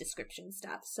kind of description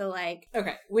stuff. So, like...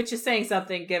 Okay, which is saying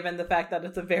something given the fact that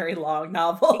it's a very long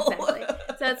novel. Exactly.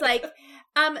 So it's like,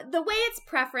 the way it's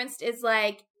preferenced is,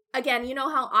 like, again, you know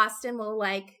how Austen will,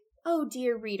 like, oh,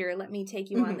 dear reader, let me take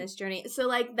you on this journey. So,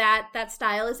 like, that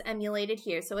style is emulated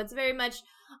here. So it's very much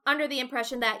under the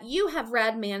impression that you have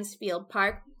read Mansfield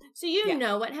Park, so you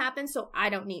know what happens, so I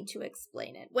don't need to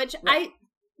explain it. Which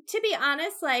to be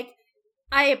honest, like,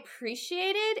 I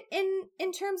appreciated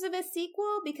in terms of a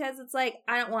sequel, because it's like,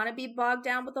 I don't want to be bogged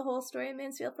down with the whole story of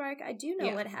Mansfield Park. I do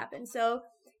know what happened. So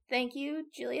thank you,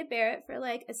 Julia Barrett, for,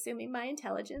 like, assuming my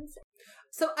intelligence.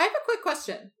 So I have a quick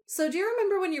question. So do you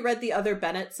remember when you read The Other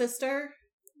Bennet Sister?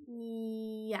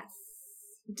 Yes.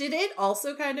 Did it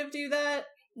also kind of do that?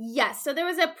 Yes. So there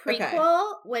was a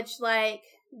prequel, which, like,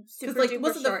 super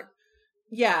duper short.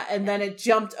 And then it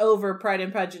jumped over Pride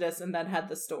and Prejudice and then had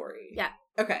the story. Yeah.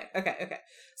 Okay.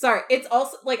 Sorry, it's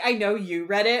also, like, I know you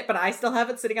read it, but I still have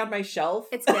it sitting on my shelf.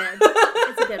 It's good.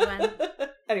 It's a good one.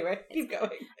 Anyway, keep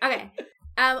going. Okay.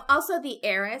 Also, The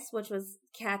Heiress, which was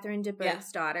Catherine de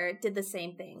Bourgh's daughter, did the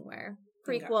same thing, where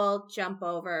prequel, jump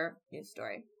over, new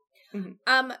story.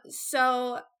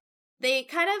 So they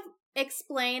kind of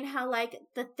explain how, like,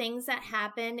 the things that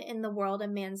happen in the world of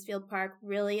Mansfield Park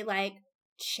really, like,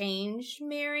 change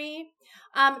Mary.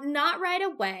 Not right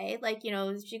away. Like, you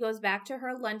know, she goes back to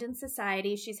her London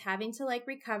society. She's having to, like,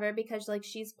 recover because, like,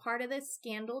 she's part of this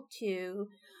scandal too.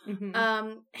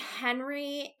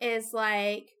 Henry is,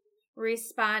 like,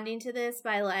 responding to this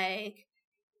by, like,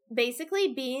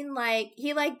 basically being, like,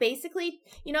 he, like, basically,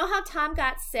 you know how Tom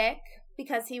got sick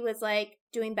because he was, like,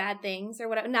 doing bad things or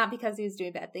whatever? Not because he was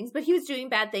doing bad things, but he was doing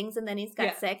bad things and then he's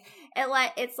got sick.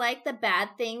 It's like the bad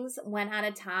things went out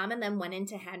of Tom and then went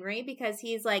into Henry, because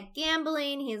he's, like,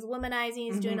 gambling, he's womanizing,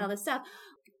 he's doing all this stuff.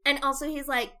 And also he's,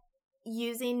 like,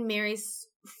 using Mary's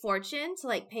fortune to,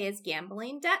 like, pay his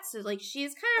gambling debt. So, like,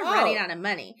 she's kind of running out of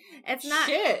money. It's not...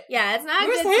 Shit. Yeah, it's not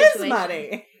Where's a good situation. His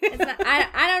money? It's not,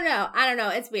 I don't know.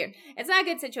 It's weird. It's not a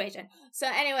good situation. So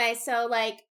anyway, so,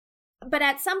 like, but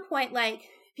at some point, like,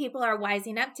 people are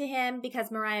wising up to him because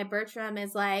Maria Bertram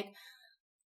is, like,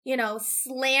 you know,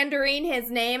 slandering his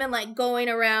name and, like, going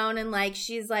around and, like,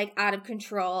 she's, like, out of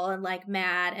control and, like,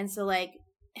 mad. And so, like,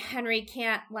 Henry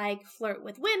can't, like, flirt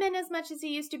with women as much as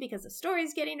he used to because the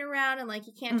story's getting around and, like,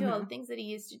 he can't do all the things that he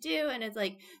used to do. And it's,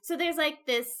 like, so there's, like,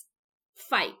 this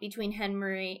fight between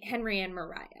Henry and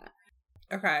Maria.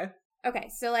 Okay,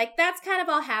 so, like, that's kind of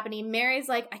all happening. Mary's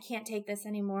like, I can't take this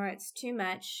anymore. It's too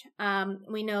much.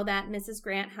 We know that Mrs.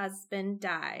 Grant's husband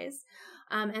dies.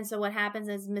 And so what happens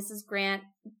is Mrs. Grant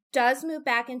does move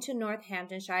back into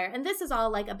Northamptonshire. And this is all,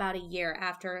 like, about a year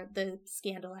after the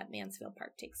scandal at Mansfield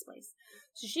Park takes place.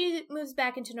 So she moves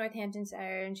back into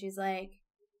Northamptonshire and she's like,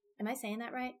 am I saying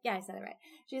that right? Yeah, I said it right.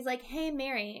 She's like, hey,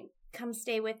 Mary, come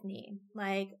stay with me.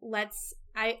 Like,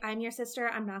 I'm your sister.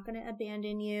 I'm not going to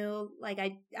abandon you. Like,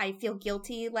 I feel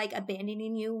guilty, like,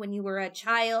 abandoning you when you were a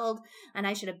child, and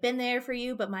I should have been there for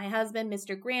you. But my husband,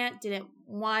 Mr. Grant, didn't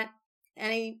want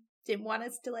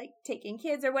us to, like, take in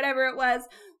kids or whatever it was.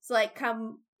 So, like,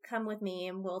 come with me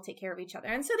and we'll take care of each other.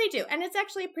 And so they do. And it's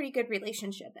actually a pretty good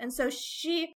relationship. And so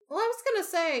well, I was going to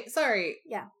say, sorry.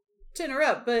 Yeah. To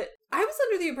interrupt, but I was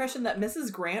under the impression that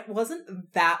Mrs. Grant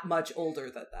wasn't that much older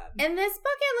than them. In this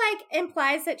book, it, like,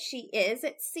 implies that she is,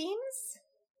 it seems.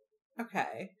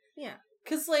 Okay. Yeah.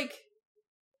 Because, like,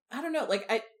 I don't know. Like,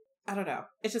 I don't know.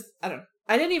 It's just, I don't know.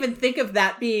 I didn't even think of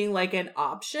that being, like, an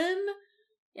option.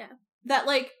 Yeah. That,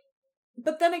 like,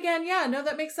 but then again, yeah, no,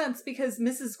 that makes sense, because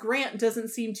Mrs. Grant doesn't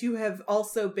seem to have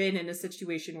also been in a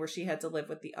situation where she had to live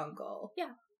with the uncle. Yeah.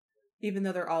 Even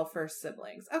though they're all first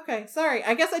siblings. Okay, sorry.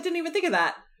 I guess I didn't even think of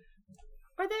that.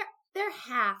 Or they're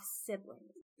half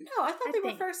siblings. No, I thought they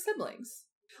were first siblings.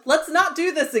 Let's not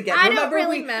do this again. I don't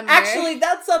really remember. Actually,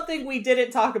 that's something we didn't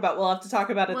talk about. We'll have to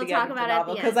talk about it at the end of the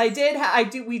novel, because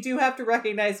we do have to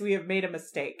recognize we have made a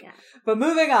mistake. Yeah. But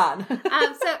moving on.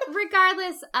 So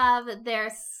regardless of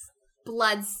their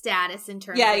blood status in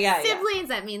terms of siblings,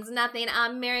 that means nothing.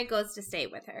 Mary goes to stay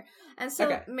with her. And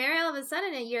so Mary all of a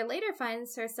sudden a year later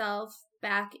finds herself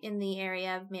back in the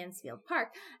area of Mansfield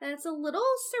Park. And it's a little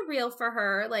surreal for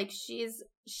her. Like, she's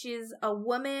a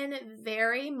woman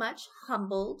very much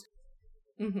humbled.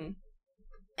 Mm-hmm.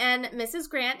 And Mrs.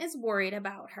 Grant is worried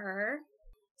about her.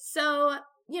 So,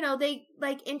 they,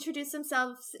 like, introduce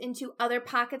themselves into other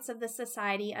pockets of the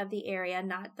society of the area,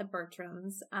 not the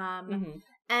Bertrams.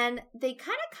 And they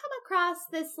kind of come across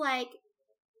this, like,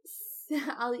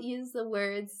 I'll use the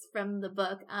words from the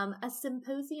book, a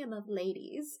symposium of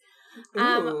ladies.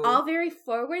 All very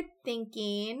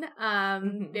forward-thinking,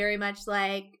 very much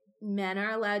like, men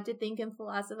are allowed to think and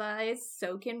philosophize,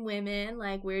 so can women,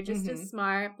 like, we're just as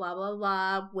smart, blah, blah,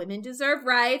 blah, women deserve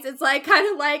rights. It's, like,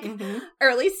 kind of like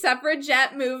early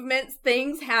suffragette movements,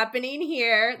 things happening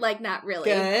here, like, not really.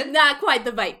 Good. Not quite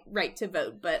the right to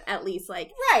vote, but at least,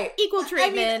 like, equal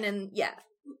treatment, and,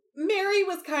 Mary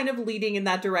was kind of leading in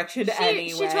that direction anyway.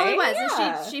 She totally was.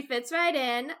 Yeah. And she fits right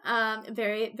in.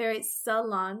 Very, very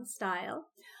salon style.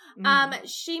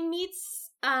 She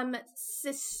meets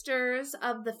sisters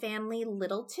of the family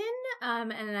Littleton.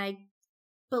 And I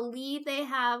believe they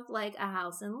have like a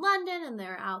house in London and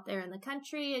they're out there in the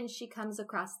country. And she comes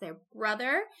across their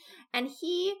brother. And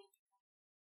he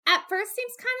at first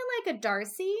seems kind of like a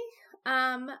Darcy.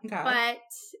 But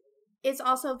is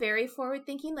also very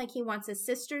forward-thinking. Like, he wants his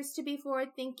sisters to be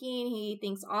forward-thinking. He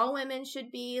thinks all women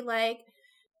should be, like,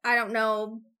 I don't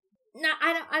know.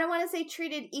 I don't want to say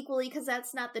treated equally, because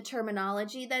that's not the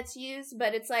terminology that's used.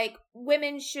 But it's like,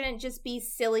 women shouldn't just be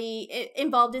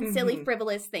involved in silly,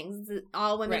 frivolous things.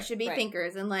 All women should be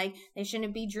thinkers. And, like, they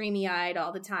shouldn't be dreamy-eyed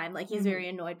all the time. Like, he's very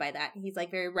annoyed by that. He's,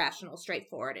 like, very rational,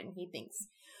 straightforward. And he thinks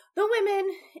the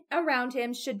women around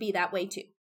him should be that way, too.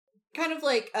 Kind of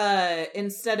like,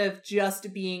 instead of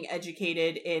just being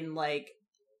educated in like,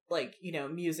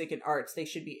 music and arts,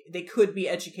 they could be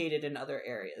educated in other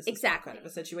areas. Exactly. Kind of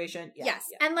a situation. Yes.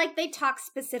 And like, they talk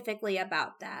specifically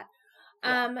about that.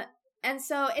 Yeah. And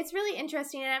so it's really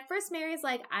interesting. And at first Mary's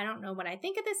like, I don't know what I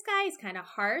think of this guy. He's kind of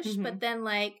harsh. But then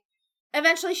like,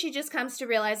 eventually she just comes to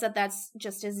realize that that's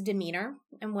just his demeanor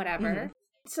and whatever.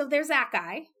 So there's that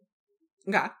guy.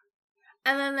 Okay.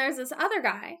 And then there's this other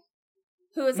guy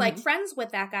who is, like, friends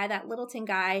with that guy, that Littleton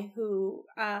guy, who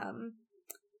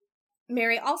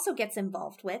Mary also gets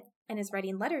involved with and is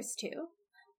writing letters to.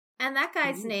 And that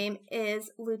guy's name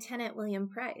is Lieutenant William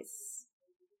Price.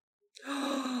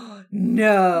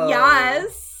 No.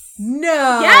 Yes.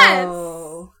 No. Yes.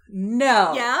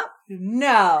 No. Yep.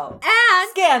 No. And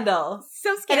scandal.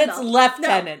 So scandal. And it's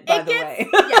lieutenant, by the way.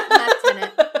 Yeah,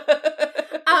 lieutenant.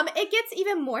 It gets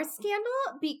even more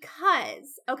scandal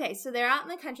because, okay, so they're out in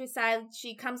the countryside.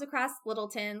 She comes across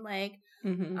Littleton, like,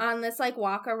 on this, like,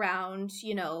 walk around,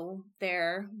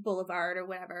 their boulevard or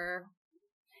whatever.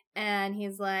 And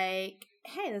he's like,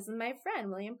 hey, this is my friend,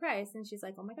 William Price. And she's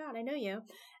like, oh my God, I know you.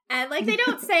 And, like, they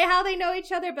don't say how they know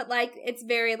each other, but, like, it's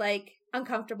very, like,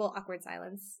 uncomfortable, awkward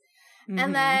silence.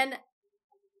 And then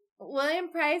William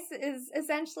Price is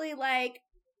essentially like,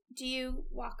 do you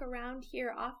walk around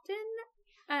here often?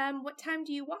 What time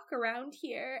do you walk around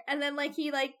here? And then, like,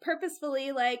 he, like,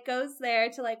 purposefully, like, goes there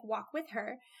to, like, walk with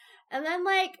her. And then,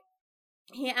 like,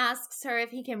 he asks her if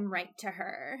he can write to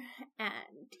her. And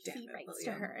he writes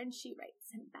to her, and she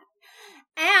writes him back.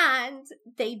 And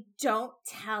they don't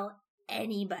tell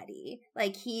anybody.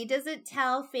 Like, he doesn't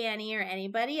tell Fanny or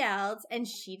anybody else, and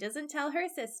she doesn't tell her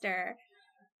sister.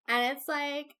 And it's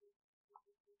like,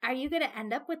 are you gonna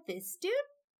end up with this dude?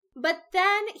 But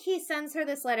then he sends her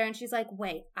this letter and she's like,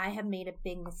 wait, I have made a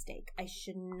big mistake. I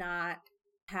should not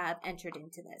have entered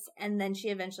into this. And then she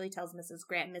eventually tells Mrs.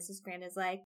 Grant. Mrs. Grant is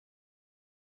like,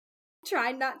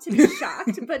 try not to be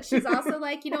shocked. But she's also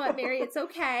like, you know what, Mary, it's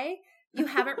okay. You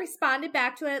haven't responded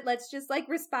back to it. Let's just, like,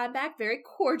 respond back very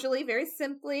cordially, very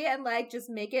simply, and, like, just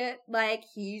make it like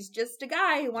he's just a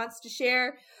guy who wants to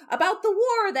share about the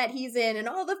war that he's in and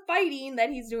all the fighting that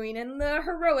he's doing and the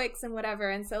heroics and whatever.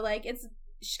 And so, like, it's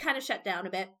kind of shut down a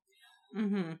bit.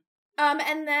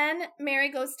 And then Mary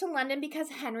goes to London because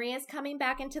Henry is coming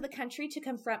back into the country to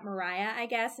confront Maria, I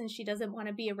guess, and she doesn't want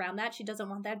to be around that. She doesn't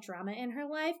want that drama in her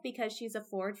life because she's a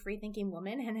forward, free-thinking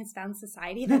woman and has found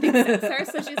society that accepts her.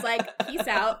 So she's like, peace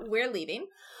out, we're leaving.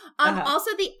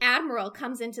 Also, the Admiral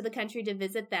comes into the country to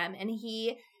visit them, and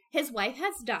his wife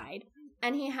has died.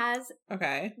 And he has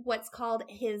okay what's called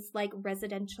his, like,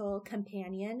 residential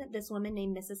companion, this woman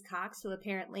named Mrs. Cox, who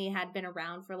apparently had been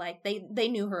around for, like, they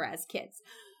knew her as kids.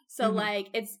 So, like,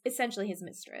 it's essentially his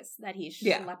mistress that he's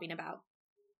schlepping about.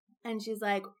 And she's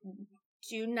like,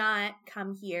 do not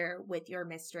come here with your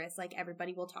mistress. Like,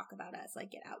 everybody will talk about us.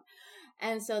 Like, get out.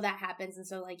 And so that happens. And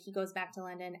so, like, he goes back to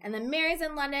London. And then Mary's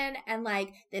in London. And,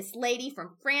 like, this lady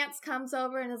from France comes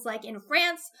over and is like, in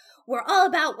France, we're all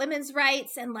about women's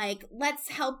rights. And, like, let's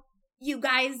help you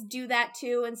guys do that,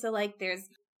 too. And so, like, there's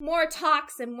more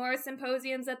talks and more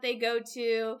symposiums that they go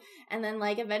to. And then,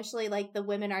 like, eventually, like, the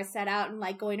women are set out and,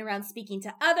 like, going around speaking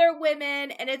to other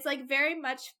women. And it's, like, very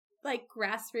much like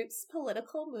grassroots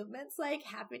political movements like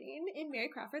happening in Mary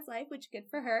Crawford's life, which good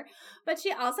for her. But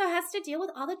she also has to deal with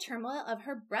all the turmoil of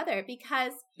her brother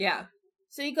because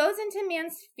so he goes into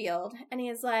Mansfield and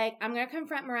he's like, I'm going to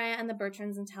confront Mariah and the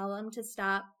Bertrams and tell them to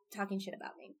stop talking shit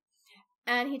about me.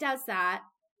 And he does that.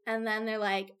 And then they're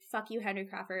like, fuck you, Henry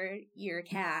Crawford, you're a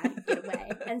cad, get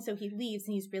away. And so he leaves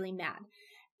and he's really mad.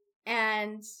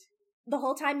 And the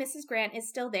whole time Mrs. Grant is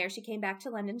still there. She came back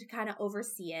to London to kind of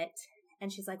oversee it.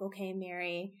 And she's like, okay,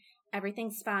 Mary,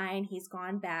 everything's fine. He's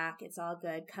gone back. It's all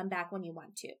good. Come back when you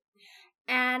want to.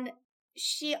 And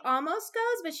she almost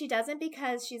goes, but she doesn't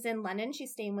because she's in London.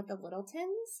 She's staying with the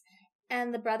Littletons.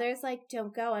 And the brother's like,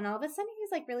 don't go. And all of a sudden,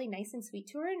 he's like really nice and sweet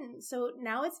to her. And so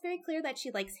now it's very clear that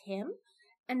she likes him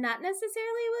and not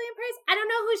necessarily William Price. I don't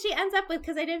know who she ends up with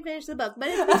because I didn't finish the book, but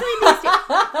it's between these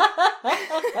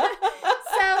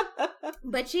two.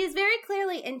 But she is very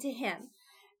clearly into him.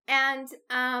 And,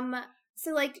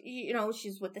 so, like, you know,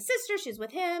 she's with the sister, she's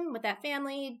with him, with that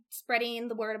family, spreading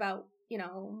the word about, you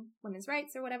know, women's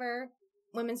rights or whatever.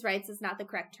 Women's rights is not the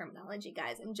correct terminology,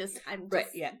 guys. I'm just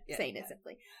saying it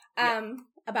simply.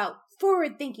 About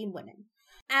forward-thinking women.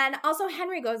 And also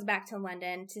Henry goes back to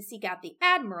London to seek out the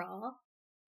Admiral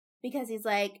because he's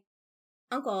like,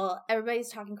 Uncle, everybody's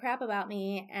talking crap about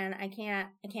me and I can't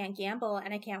gamble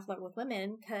and I can't flirt with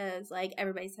women because, like,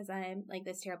 everybody says I'm, like,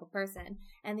 this terrible person.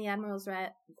 And the Admiral is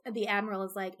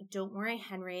like, don't worry,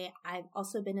 Henry. I've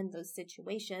also been in those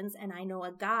situations and I know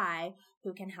a guy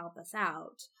who can help us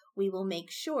out. We will make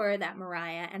sure that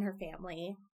Mariah and her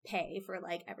family pay for,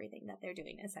 like, everything that they're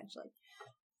doing, essentially.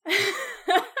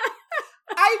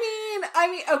 I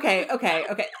mean, okay.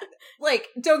 Like,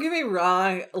 don't get me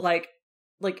wrong, like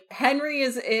Henry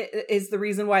is the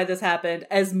reason why this happened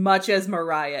as much as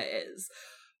Mariah is.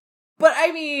 But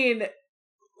I mean,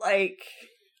 like,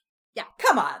 yeah,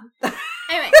 come on.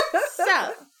 Anyway,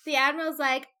 so the Admiral's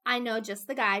like, I know just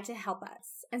the guy to help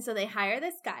us. And so they hire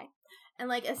this guy. And,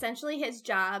 like, essentially his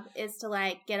job is to,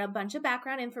 like, get a bunch of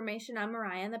background information on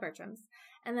Mariah and the Bertrams.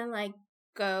 And then, like,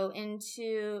 go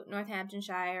into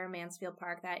Northamptonshire, Mansfield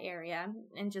Park, that area,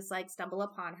 and just, like, stumble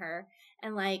upon her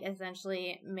and, like,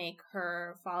 essentially make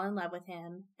her fall in love with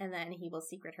him, and then he will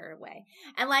secret her away.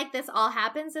 And, like, this all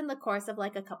happens in the course of,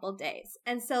 like, a couple days.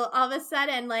 And so all of a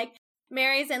sudden, like,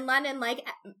 Mary's in London, like,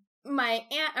 my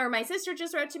aunt or my sister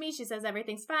just wrote to me. She says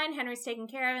everything's fine. Henry's taken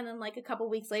care of. And then, like, a couple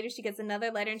weeks later, she gets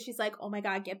another letter and she's like, oh my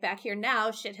God, get back here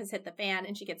now. Shit has hit the fan.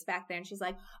 And she gets back there and she's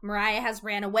like, Mariah has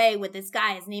ran away with this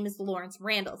guy. His name is Lawrence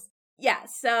Randalls. Yeah.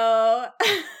 So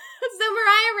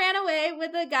Mariah ran away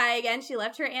with a guy again. She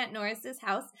left her Aunt Norris's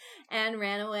house and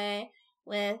ran away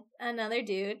with another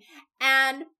dude.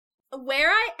 And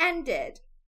where I ended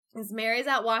is Mary's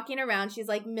out walking around. She's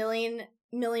like milling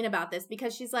about this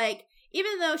because she's like,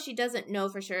 even though she doesn't know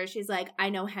for sure, she's like, I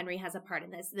know Henry has a part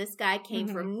in this. This guy came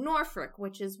from Norfolk,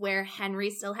 which is where Henry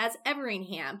still has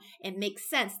Everingham. It makes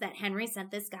sense that Henry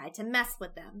sent this guy to mess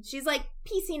with them. She's, like,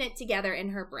 piecing it together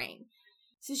in her brain.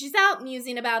 So she's out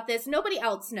musing about this. Nobody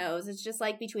else knows. It's just,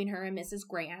 like, between her and Mrs.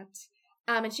 Grant.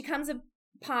 And she comes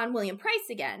upon William Price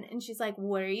again. And she's like,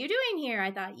 what are you doing here?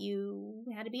 I thought you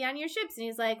had to be on your ships. And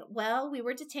he's like, well, we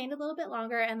were detained a little bit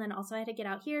longer. And then also I had to get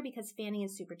out here because Fanny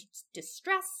is super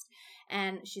distressed.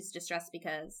 And she's distressed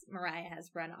because Mariah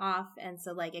has run off. And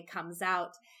so, like, it comes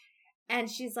out.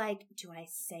 And she's like, do I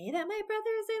say that my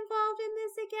brother is involved in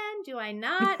this again? Do I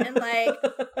not? And, like,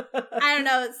 I don't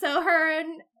know. So her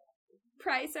and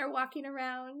Price are walking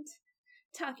around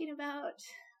talking about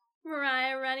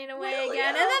Mariah running away again.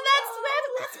 And then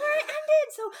that's where it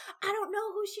ended. So I don't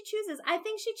know who she chooses. I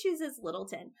think she chooses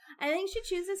Littleton. I think she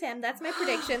chooses him. That's my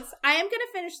predictions. I am going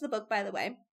to finish the book, by the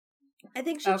way. I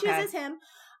think she chooses him.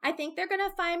 I think they're going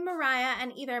to find Mariah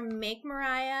and either make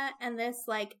Mariah and this,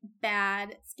 like,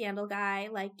 bad scandal guy,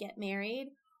 like, get married.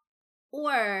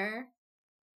 Or,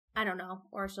 I don't know.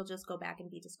 Or she'll just go back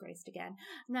and be disgraced again.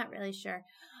 I'm not really sure.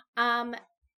 And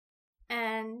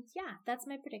And yeah, that's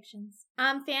my predictions.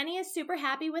 Fanny is super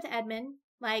happy with Edmund.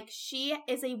 Like, she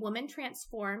is a woman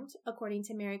transformed, according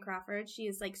to Mary Crawford. She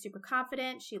is, like, super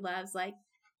confident. She loves, like,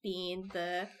 being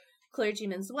the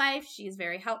clergyman's wife. She is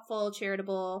very helpful,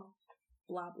 charitable,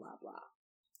 blah, blah, blah.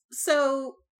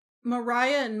 So,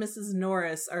 Mariah and Mrs.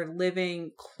 Norris are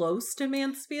living close to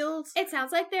Mansfield? It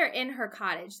sounds like they're in her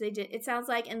cottage. It sounds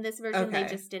like in this version, They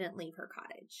just didn't leave her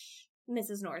cottage.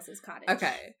 Mrs. Norris's cottage.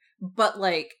 Okay. But,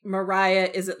 like, Mariah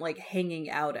isn't, like, hanging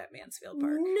out at Mansfield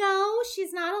Park. No,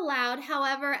 she's not allowed.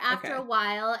 However, after a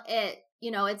while,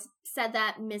 it's said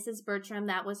that Mrs. Bertram,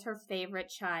 that was her favorite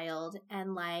child.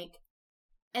 And, like,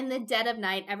 in the dead of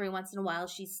night, every once in a while,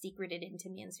 she's secreted into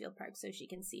Mansfield Park so she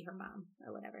can see her mom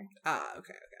or whatever. Ah,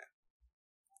 okay.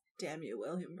 Damn you,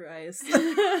 William Price.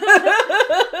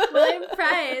 William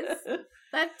Price.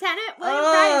 Lieutenant William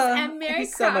Price and Mary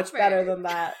he's Crawford. So much better than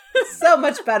that. So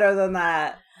much better than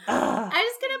that. I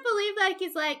just couldn't believe that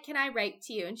he's like, can I write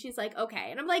to you? And she's like, okay.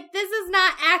 And I'm like, this is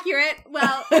not accurate.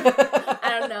 Well,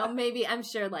 I don't know. Maybe I'm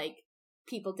sure like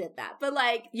people did that. But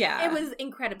like, it was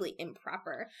incredibly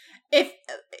improper. If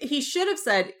he should have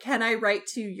said, can I write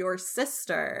to your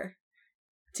sister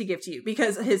to give to you?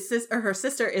 Because her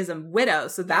sister is a widow.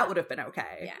 So that would have been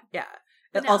okay. Yeah.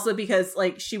 And also because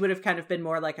like she would have kind of been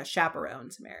more like a chaperone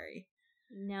to Mary.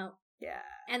 No. Yeah.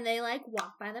 And they like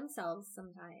walk by themselves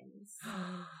sometimes.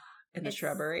 In the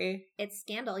shrubbery. It's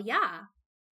scandal. Yeah.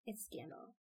 It's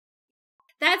scandal.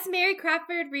 That's Mary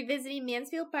Crawford Revisiting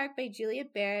Mansfield Park by Julia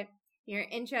Barrett. You're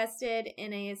interested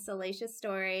in a salacious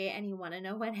story and you want to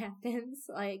know what happens,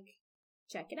 like,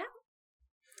 check it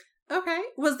out. Okay.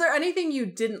 Was there anything you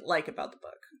didn't like about the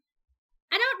book?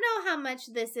 I don't know how much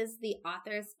this is the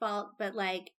author's fault, but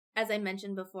like, as I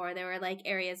mentioned before, there were like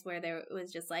areas where there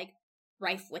was just like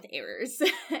rife with errors.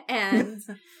 And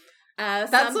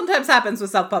that sometimes happens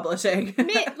with self-publishing.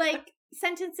 Like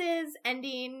sentences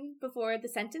ending before the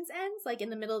sentence ends, like in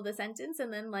the middle of the sentence,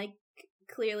 and then like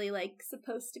clearly like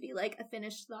supposed to be like a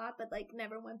finished thought, but like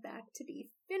never went back to be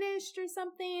finished or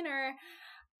something, or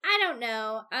I don't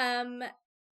know.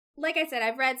 Like I said,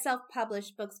 I've read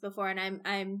self-published books before, and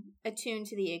I'm attuned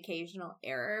to the occasional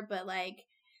error, but like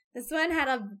this one had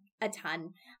a ton.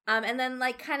 And then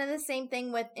like kind of the same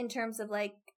thing with in terms of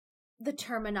like the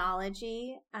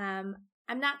terminology. I'm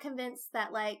not convinced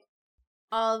that like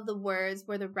all of the words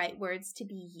were the right words to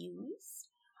be used,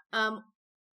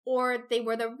 or they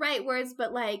were the right words,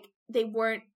 but like they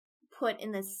weren't put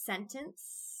in the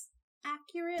sentence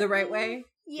accurately. The right way.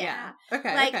 Yeah.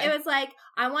 Okay. Like, it was like,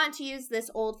 I want to use this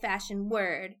old-fashioned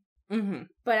word,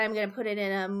 but I'm going to put it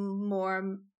in a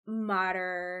more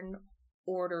modern,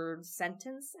 ordered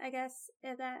sentence, I guess,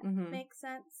 if that makes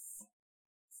sense.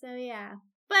 So, yeah.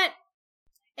 But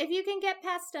if you can get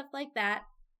past stuff like that,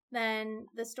 then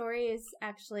the story is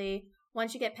actually,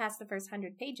 once you get past the first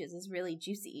 100 pages, is really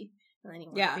juicy. And then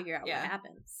you want to figure out what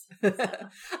happens. So.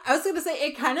 I was going to say,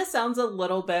 it kind of sounds a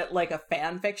little bit like a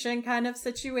fan fiction kind of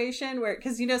situation where,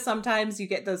 because, you know, sometimes you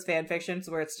get those fan fictions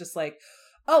where it's just like,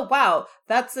 oh, wow,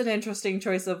 that's an interesting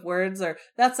choice of words, or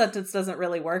that sentence doesn't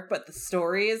really work, but the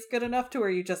story is good enough to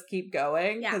where you just keep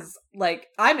going. Because, like,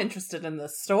 I'm interested in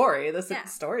this story. This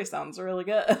story sounds really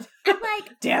good. And,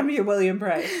 like, damn you, William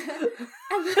Price. and,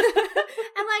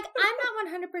 like, I'm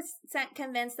not 100%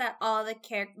 convinced that all the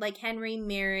characters, like Henry,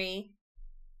 Mary,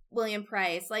 William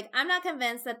Price, like, I'm not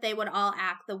convinced that they would all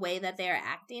act the way that they are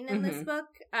acting in this book.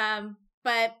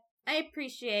 But I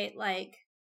appreciate, like,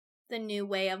 the new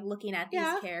way of looking at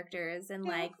these characters and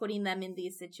like putting them in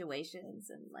these situations,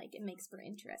 and like it makes for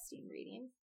interesting reading.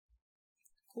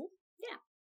 Cool. Yeah.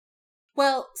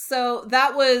 Well, so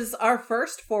that was our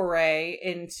first foray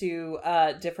into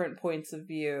different points of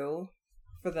view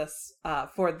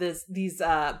for these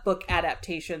book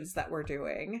adaptations that we're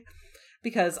doing,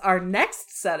 because our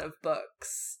next set of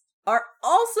books are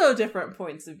also different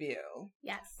points of view.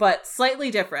 Yes. But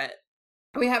slightly different.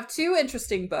 We have two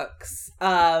interesting books.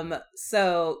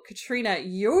 So Katrina,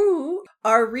 you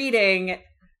are reading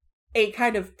a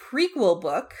kind of prequel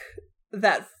book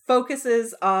that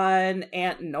focuses on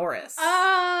Aunt Norris.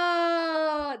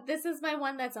 Oh, this is my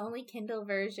one that's only Kindle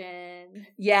version.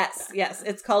 Yes.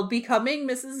 It's called Becoming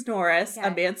Mrs. Norris,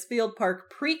 a Mansfield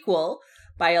Park prequel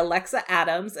by Alexa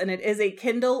Adams, and it is a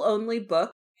Kindle-only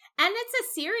book. And it's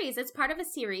a series. It's part of a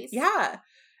series. Yeah.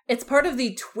 It's part of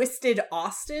the Twisted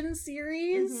Austin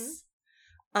series.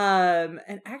 And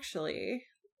actually,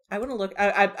 I want to look.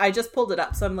 I just pulled it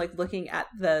up, so I'm like looking at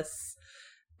this.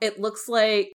 It looks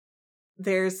like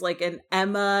there's like an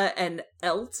Emma and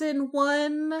Elton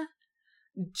one,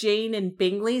 Jane and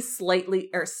Bingley,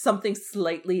 something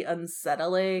slightly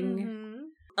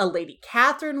unsettling. a Lady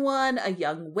Catherine one, a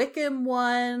Young Wickham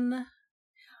one.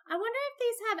 I wonder if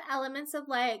these have elements of,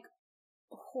 like,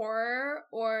 horror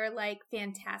or, like,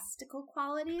 fantastical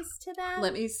qualities to them.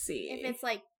 Let me see. If it's,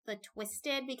 like, the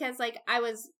twisted, because, like, I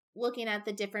was looking at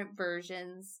the different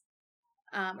versions,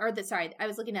 I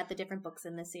was looking at the different books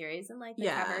in the series and, like, the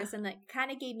covers, and that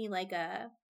kind of gave me, like, a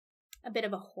bit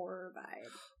of a horror vibe.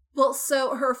 Well,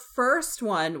 so her first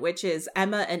one, which is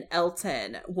Emma and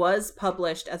Elton, was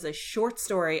published as a short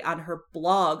story on her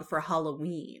blog for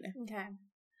Halloween. Okay.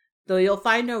 Though you'll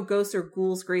find no ghosts or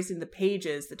ghouls gracing the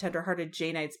pages, the tender-hearted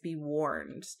Janeites be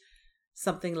warned.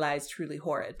 Something lies truly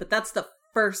horrid. But that's the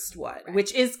first one, right,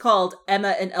 which is called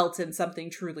Emma and Elton, Something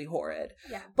Truly Horrid.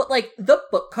 Yeah. But, like, the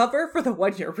book cover for the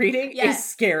one you're reading is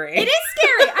scary. It is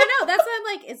scary. I know. That's why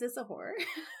I'm like, is this a horror?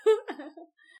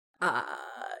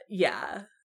 Yeah.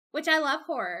 Which I love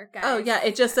horror, guys. Oh, yeah.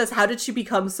 It just says, how did she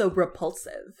become so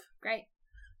repulsive? Great.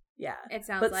 Yeah. It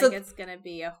sounds it's going to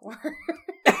be a horror.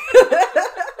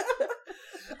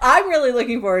 I'm really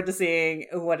looking forward to seeing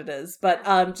what it is. But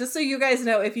just so you guys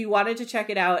know, if you wanted to check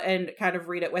it out and kind of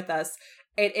read it with us,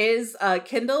 it is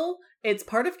Kindle. It's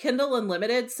part of Kindle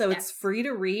Unlimited, so it's free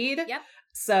to read. Yep.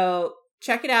 So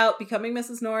check it out. Becoming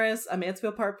Mrs. Norris, a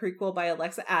Mansfield Park prequel by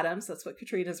Alexa Adams. That's what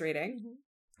Katrina's reading.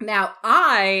 Mm-hmm. Now,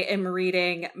 I am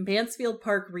reading Mansfield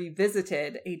Park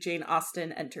Revisited, a Jane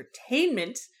Austen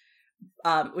entertainment,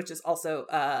 which is also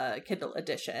a Kindle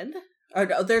edition. Or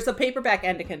no, there's a paperback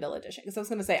and a Kindle edition. Because I was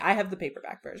going to say, I have the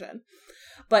paperback version.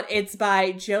 But it's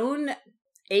by Joan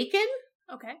Aiken.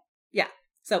 Okay. Yeah.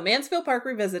 So Mansfield Park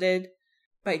Revisited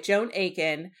by Joan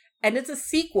Aiken. And it's a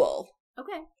sequel.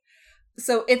 Okay.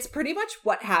 So it's pretty much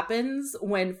what happens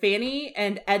when Fanny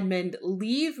and Edmund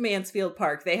leave Mansfield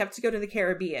Park. They have to go to the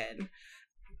Caribbean.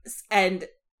 And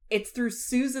it's through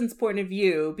Susan's point of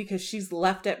view because she's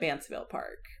left at Mansfield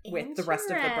Park with the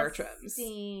rest of the Bertrams.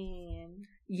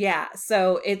 Yeah,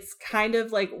 so it's kind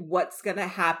of like what's going to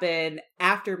happen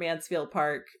after Mansfield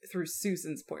Park through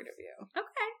Susan's point of view.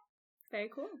 Okay. Very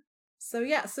cool. So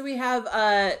yeah, so we have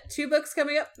 2 books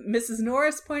coming up. Mrs.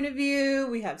 Norris' point of view,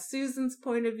 we have Susan's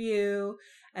point of view,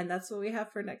 and that's what we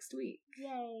have for next week.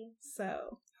 Yay.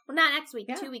 So. Well, not next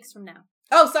week, 2 weeks from now.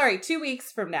 Oh, sorry, 2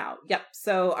 weeks from now. Yep.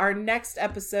 So our next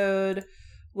episode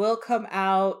will come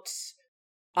out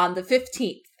on the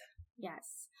 15th. Yes.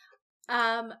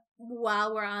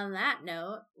 While we're on that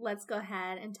note, let's go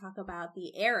ahead and talk about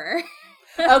the error.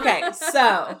 Okay,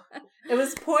 so it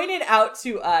was pointed out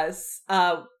to us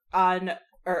on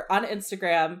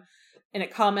Instagram in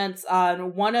comments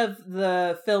on one of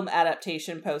the film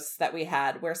adaptation posts that we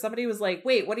had, where somebody was like,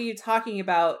 wait, what are you talking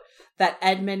about that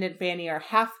Edmund and Fanny are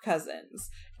half cousins?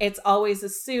 It's always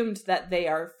assumed that they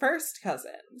are first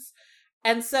cousins.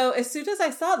 And so as soon as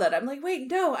I saw that, I'm like, wait,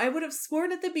 no, I would have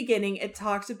sworn at the beginning it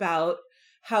talked about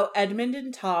how Edmund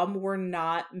and Tom were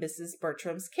not Mrs.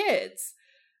 Bertram's kids.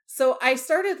 So I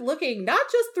started looking,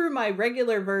 not just through my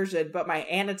regular version, but my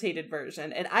annotated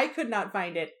version, and I could not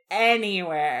find it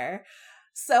anywhere.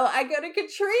 So I go to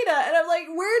Katrina, and I'm like,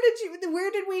 where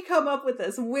did we come up with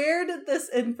this? Where did this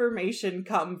information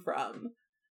come from?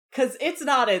 Because it's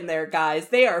not in there, guys.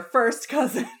 They are first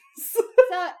cousins.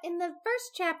 So in the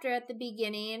first chapter at the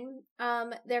beginning,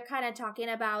 they're kind of talking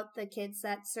about the kids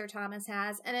that Sir Thomas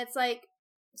has, and it's like,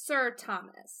 Sir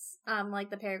Thomas, like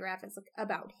the paragraph is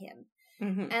about him.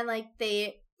 Mm-hmm. And like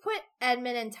they put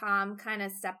Edmund and Tom kind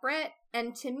of separate,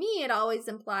 and to me it always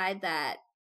implied that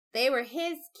they were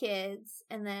his kids,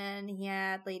 and then he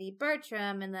had Lady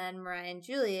Bertram, and then Mariah and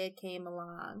Julia came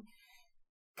along.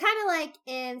 Kind of like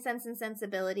in Sense and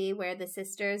Sensibility, where the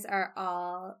sisters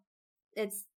are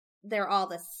they're all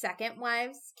the second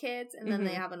wife's kids, and then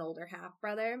they have an older half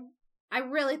brother. I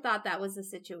really thought that was the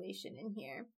situation in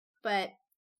here, but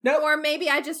nope. Or maybe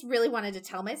I just really wanted to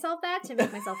tell myself that to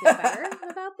make myself feel better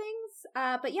about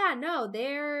things. But yeah, no,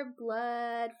 they're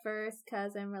blood first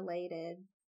cousin related.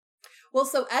 Well,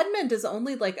 so Edmund is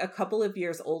only like a couple of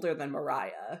years older than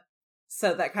Mariah.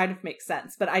 So that kind of makes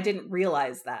sense. But I didn't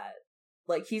realize that.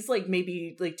 Like, he's like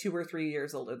maybe like 2 or 3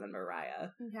 years older than Mariah.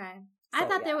 Okay. So, I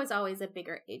thought there was always a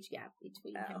bigger age gap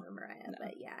between him and Mariah. No.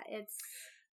 But yeah, it's...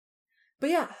 But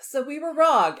yeah, so we were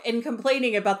wrong in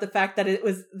complaining about the fact that it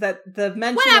was that the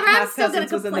mention of half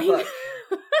cousins was in the book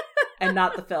and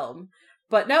not the film.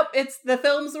 But nope, it's the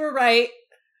films were right.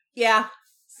 Yeah.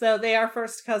 So they are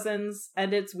first cousins,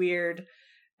 and it's weird.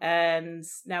 And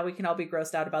now we can all be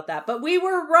grossed out about that. But we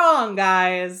were wrong,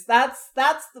 guys. That's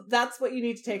what you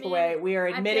need to take away. We are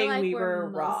admitting we were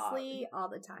wrong. Mostly all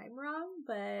the time wrong,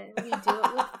 but we do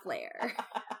it with flair.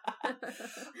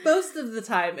 Most of the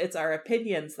time, it's our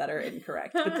opinions that are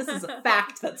incorrect, but this is a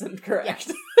fact that's incorrect.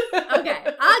 Yes. Okay,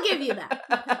 I'll give you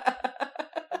that.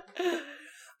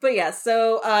 But yeah,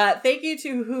 so thank you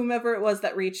to whomever it was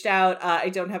that reached out. I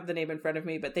don't have the name in front of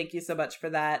me, but thank you so much for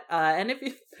that. And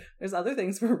if there's other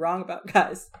things we're wrong about,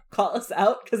 guys, call us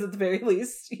out, because at the very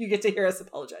least, you get to hear us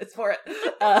apologize for it.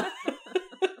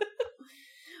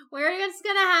 We're just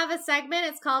going to have a segment.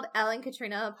 It's called Ellen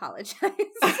Katrina Apologize.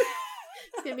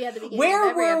 It's going to be at the beginning Where of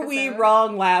every were episode. we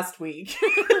wrong last week?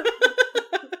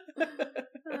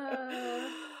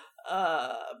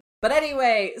 But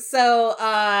anyway, so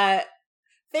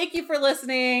thank you for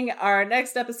listening. Our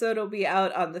next episode will be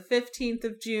out on the 15th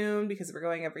of June, because we're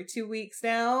going every 2 weeks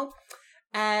now.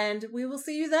 And we will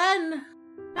see you then.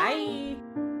 Bye.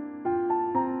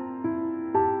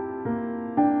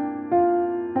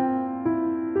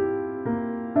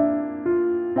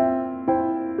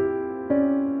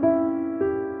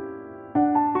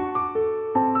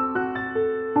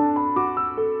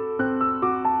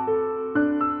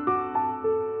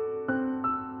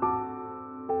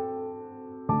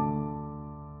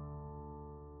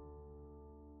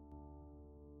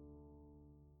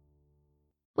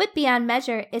 Wit Beyond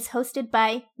Measure is hosted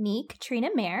by me, Katrina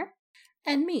Mayer.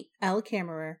 And me, Elle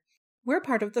Kammerer. We're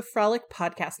part of the Frolic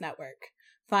Podcast Network.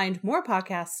 Find more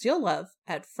podcasts you'll love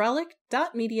at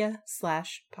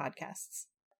frolic.media/podcasts.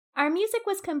 Our music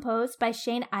was composed by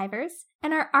Shane Ivers,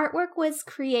 and our artwork was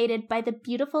created by the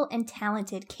beautiful and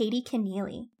talented Katie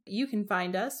Keneally. You can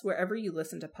find us wherever you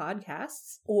listen to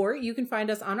podcasts, or you can find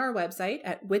us on our website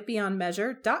at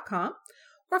witbeyondmeasure.com,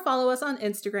 or follow us on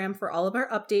Instagram for all of our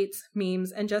updates,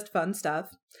 memes, and just fun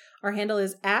stuff. Our handle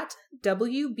is at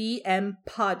WBM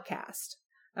Podcast.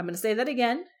 I'm going to say that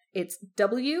again. It's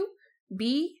WBM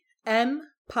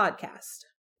Podcast.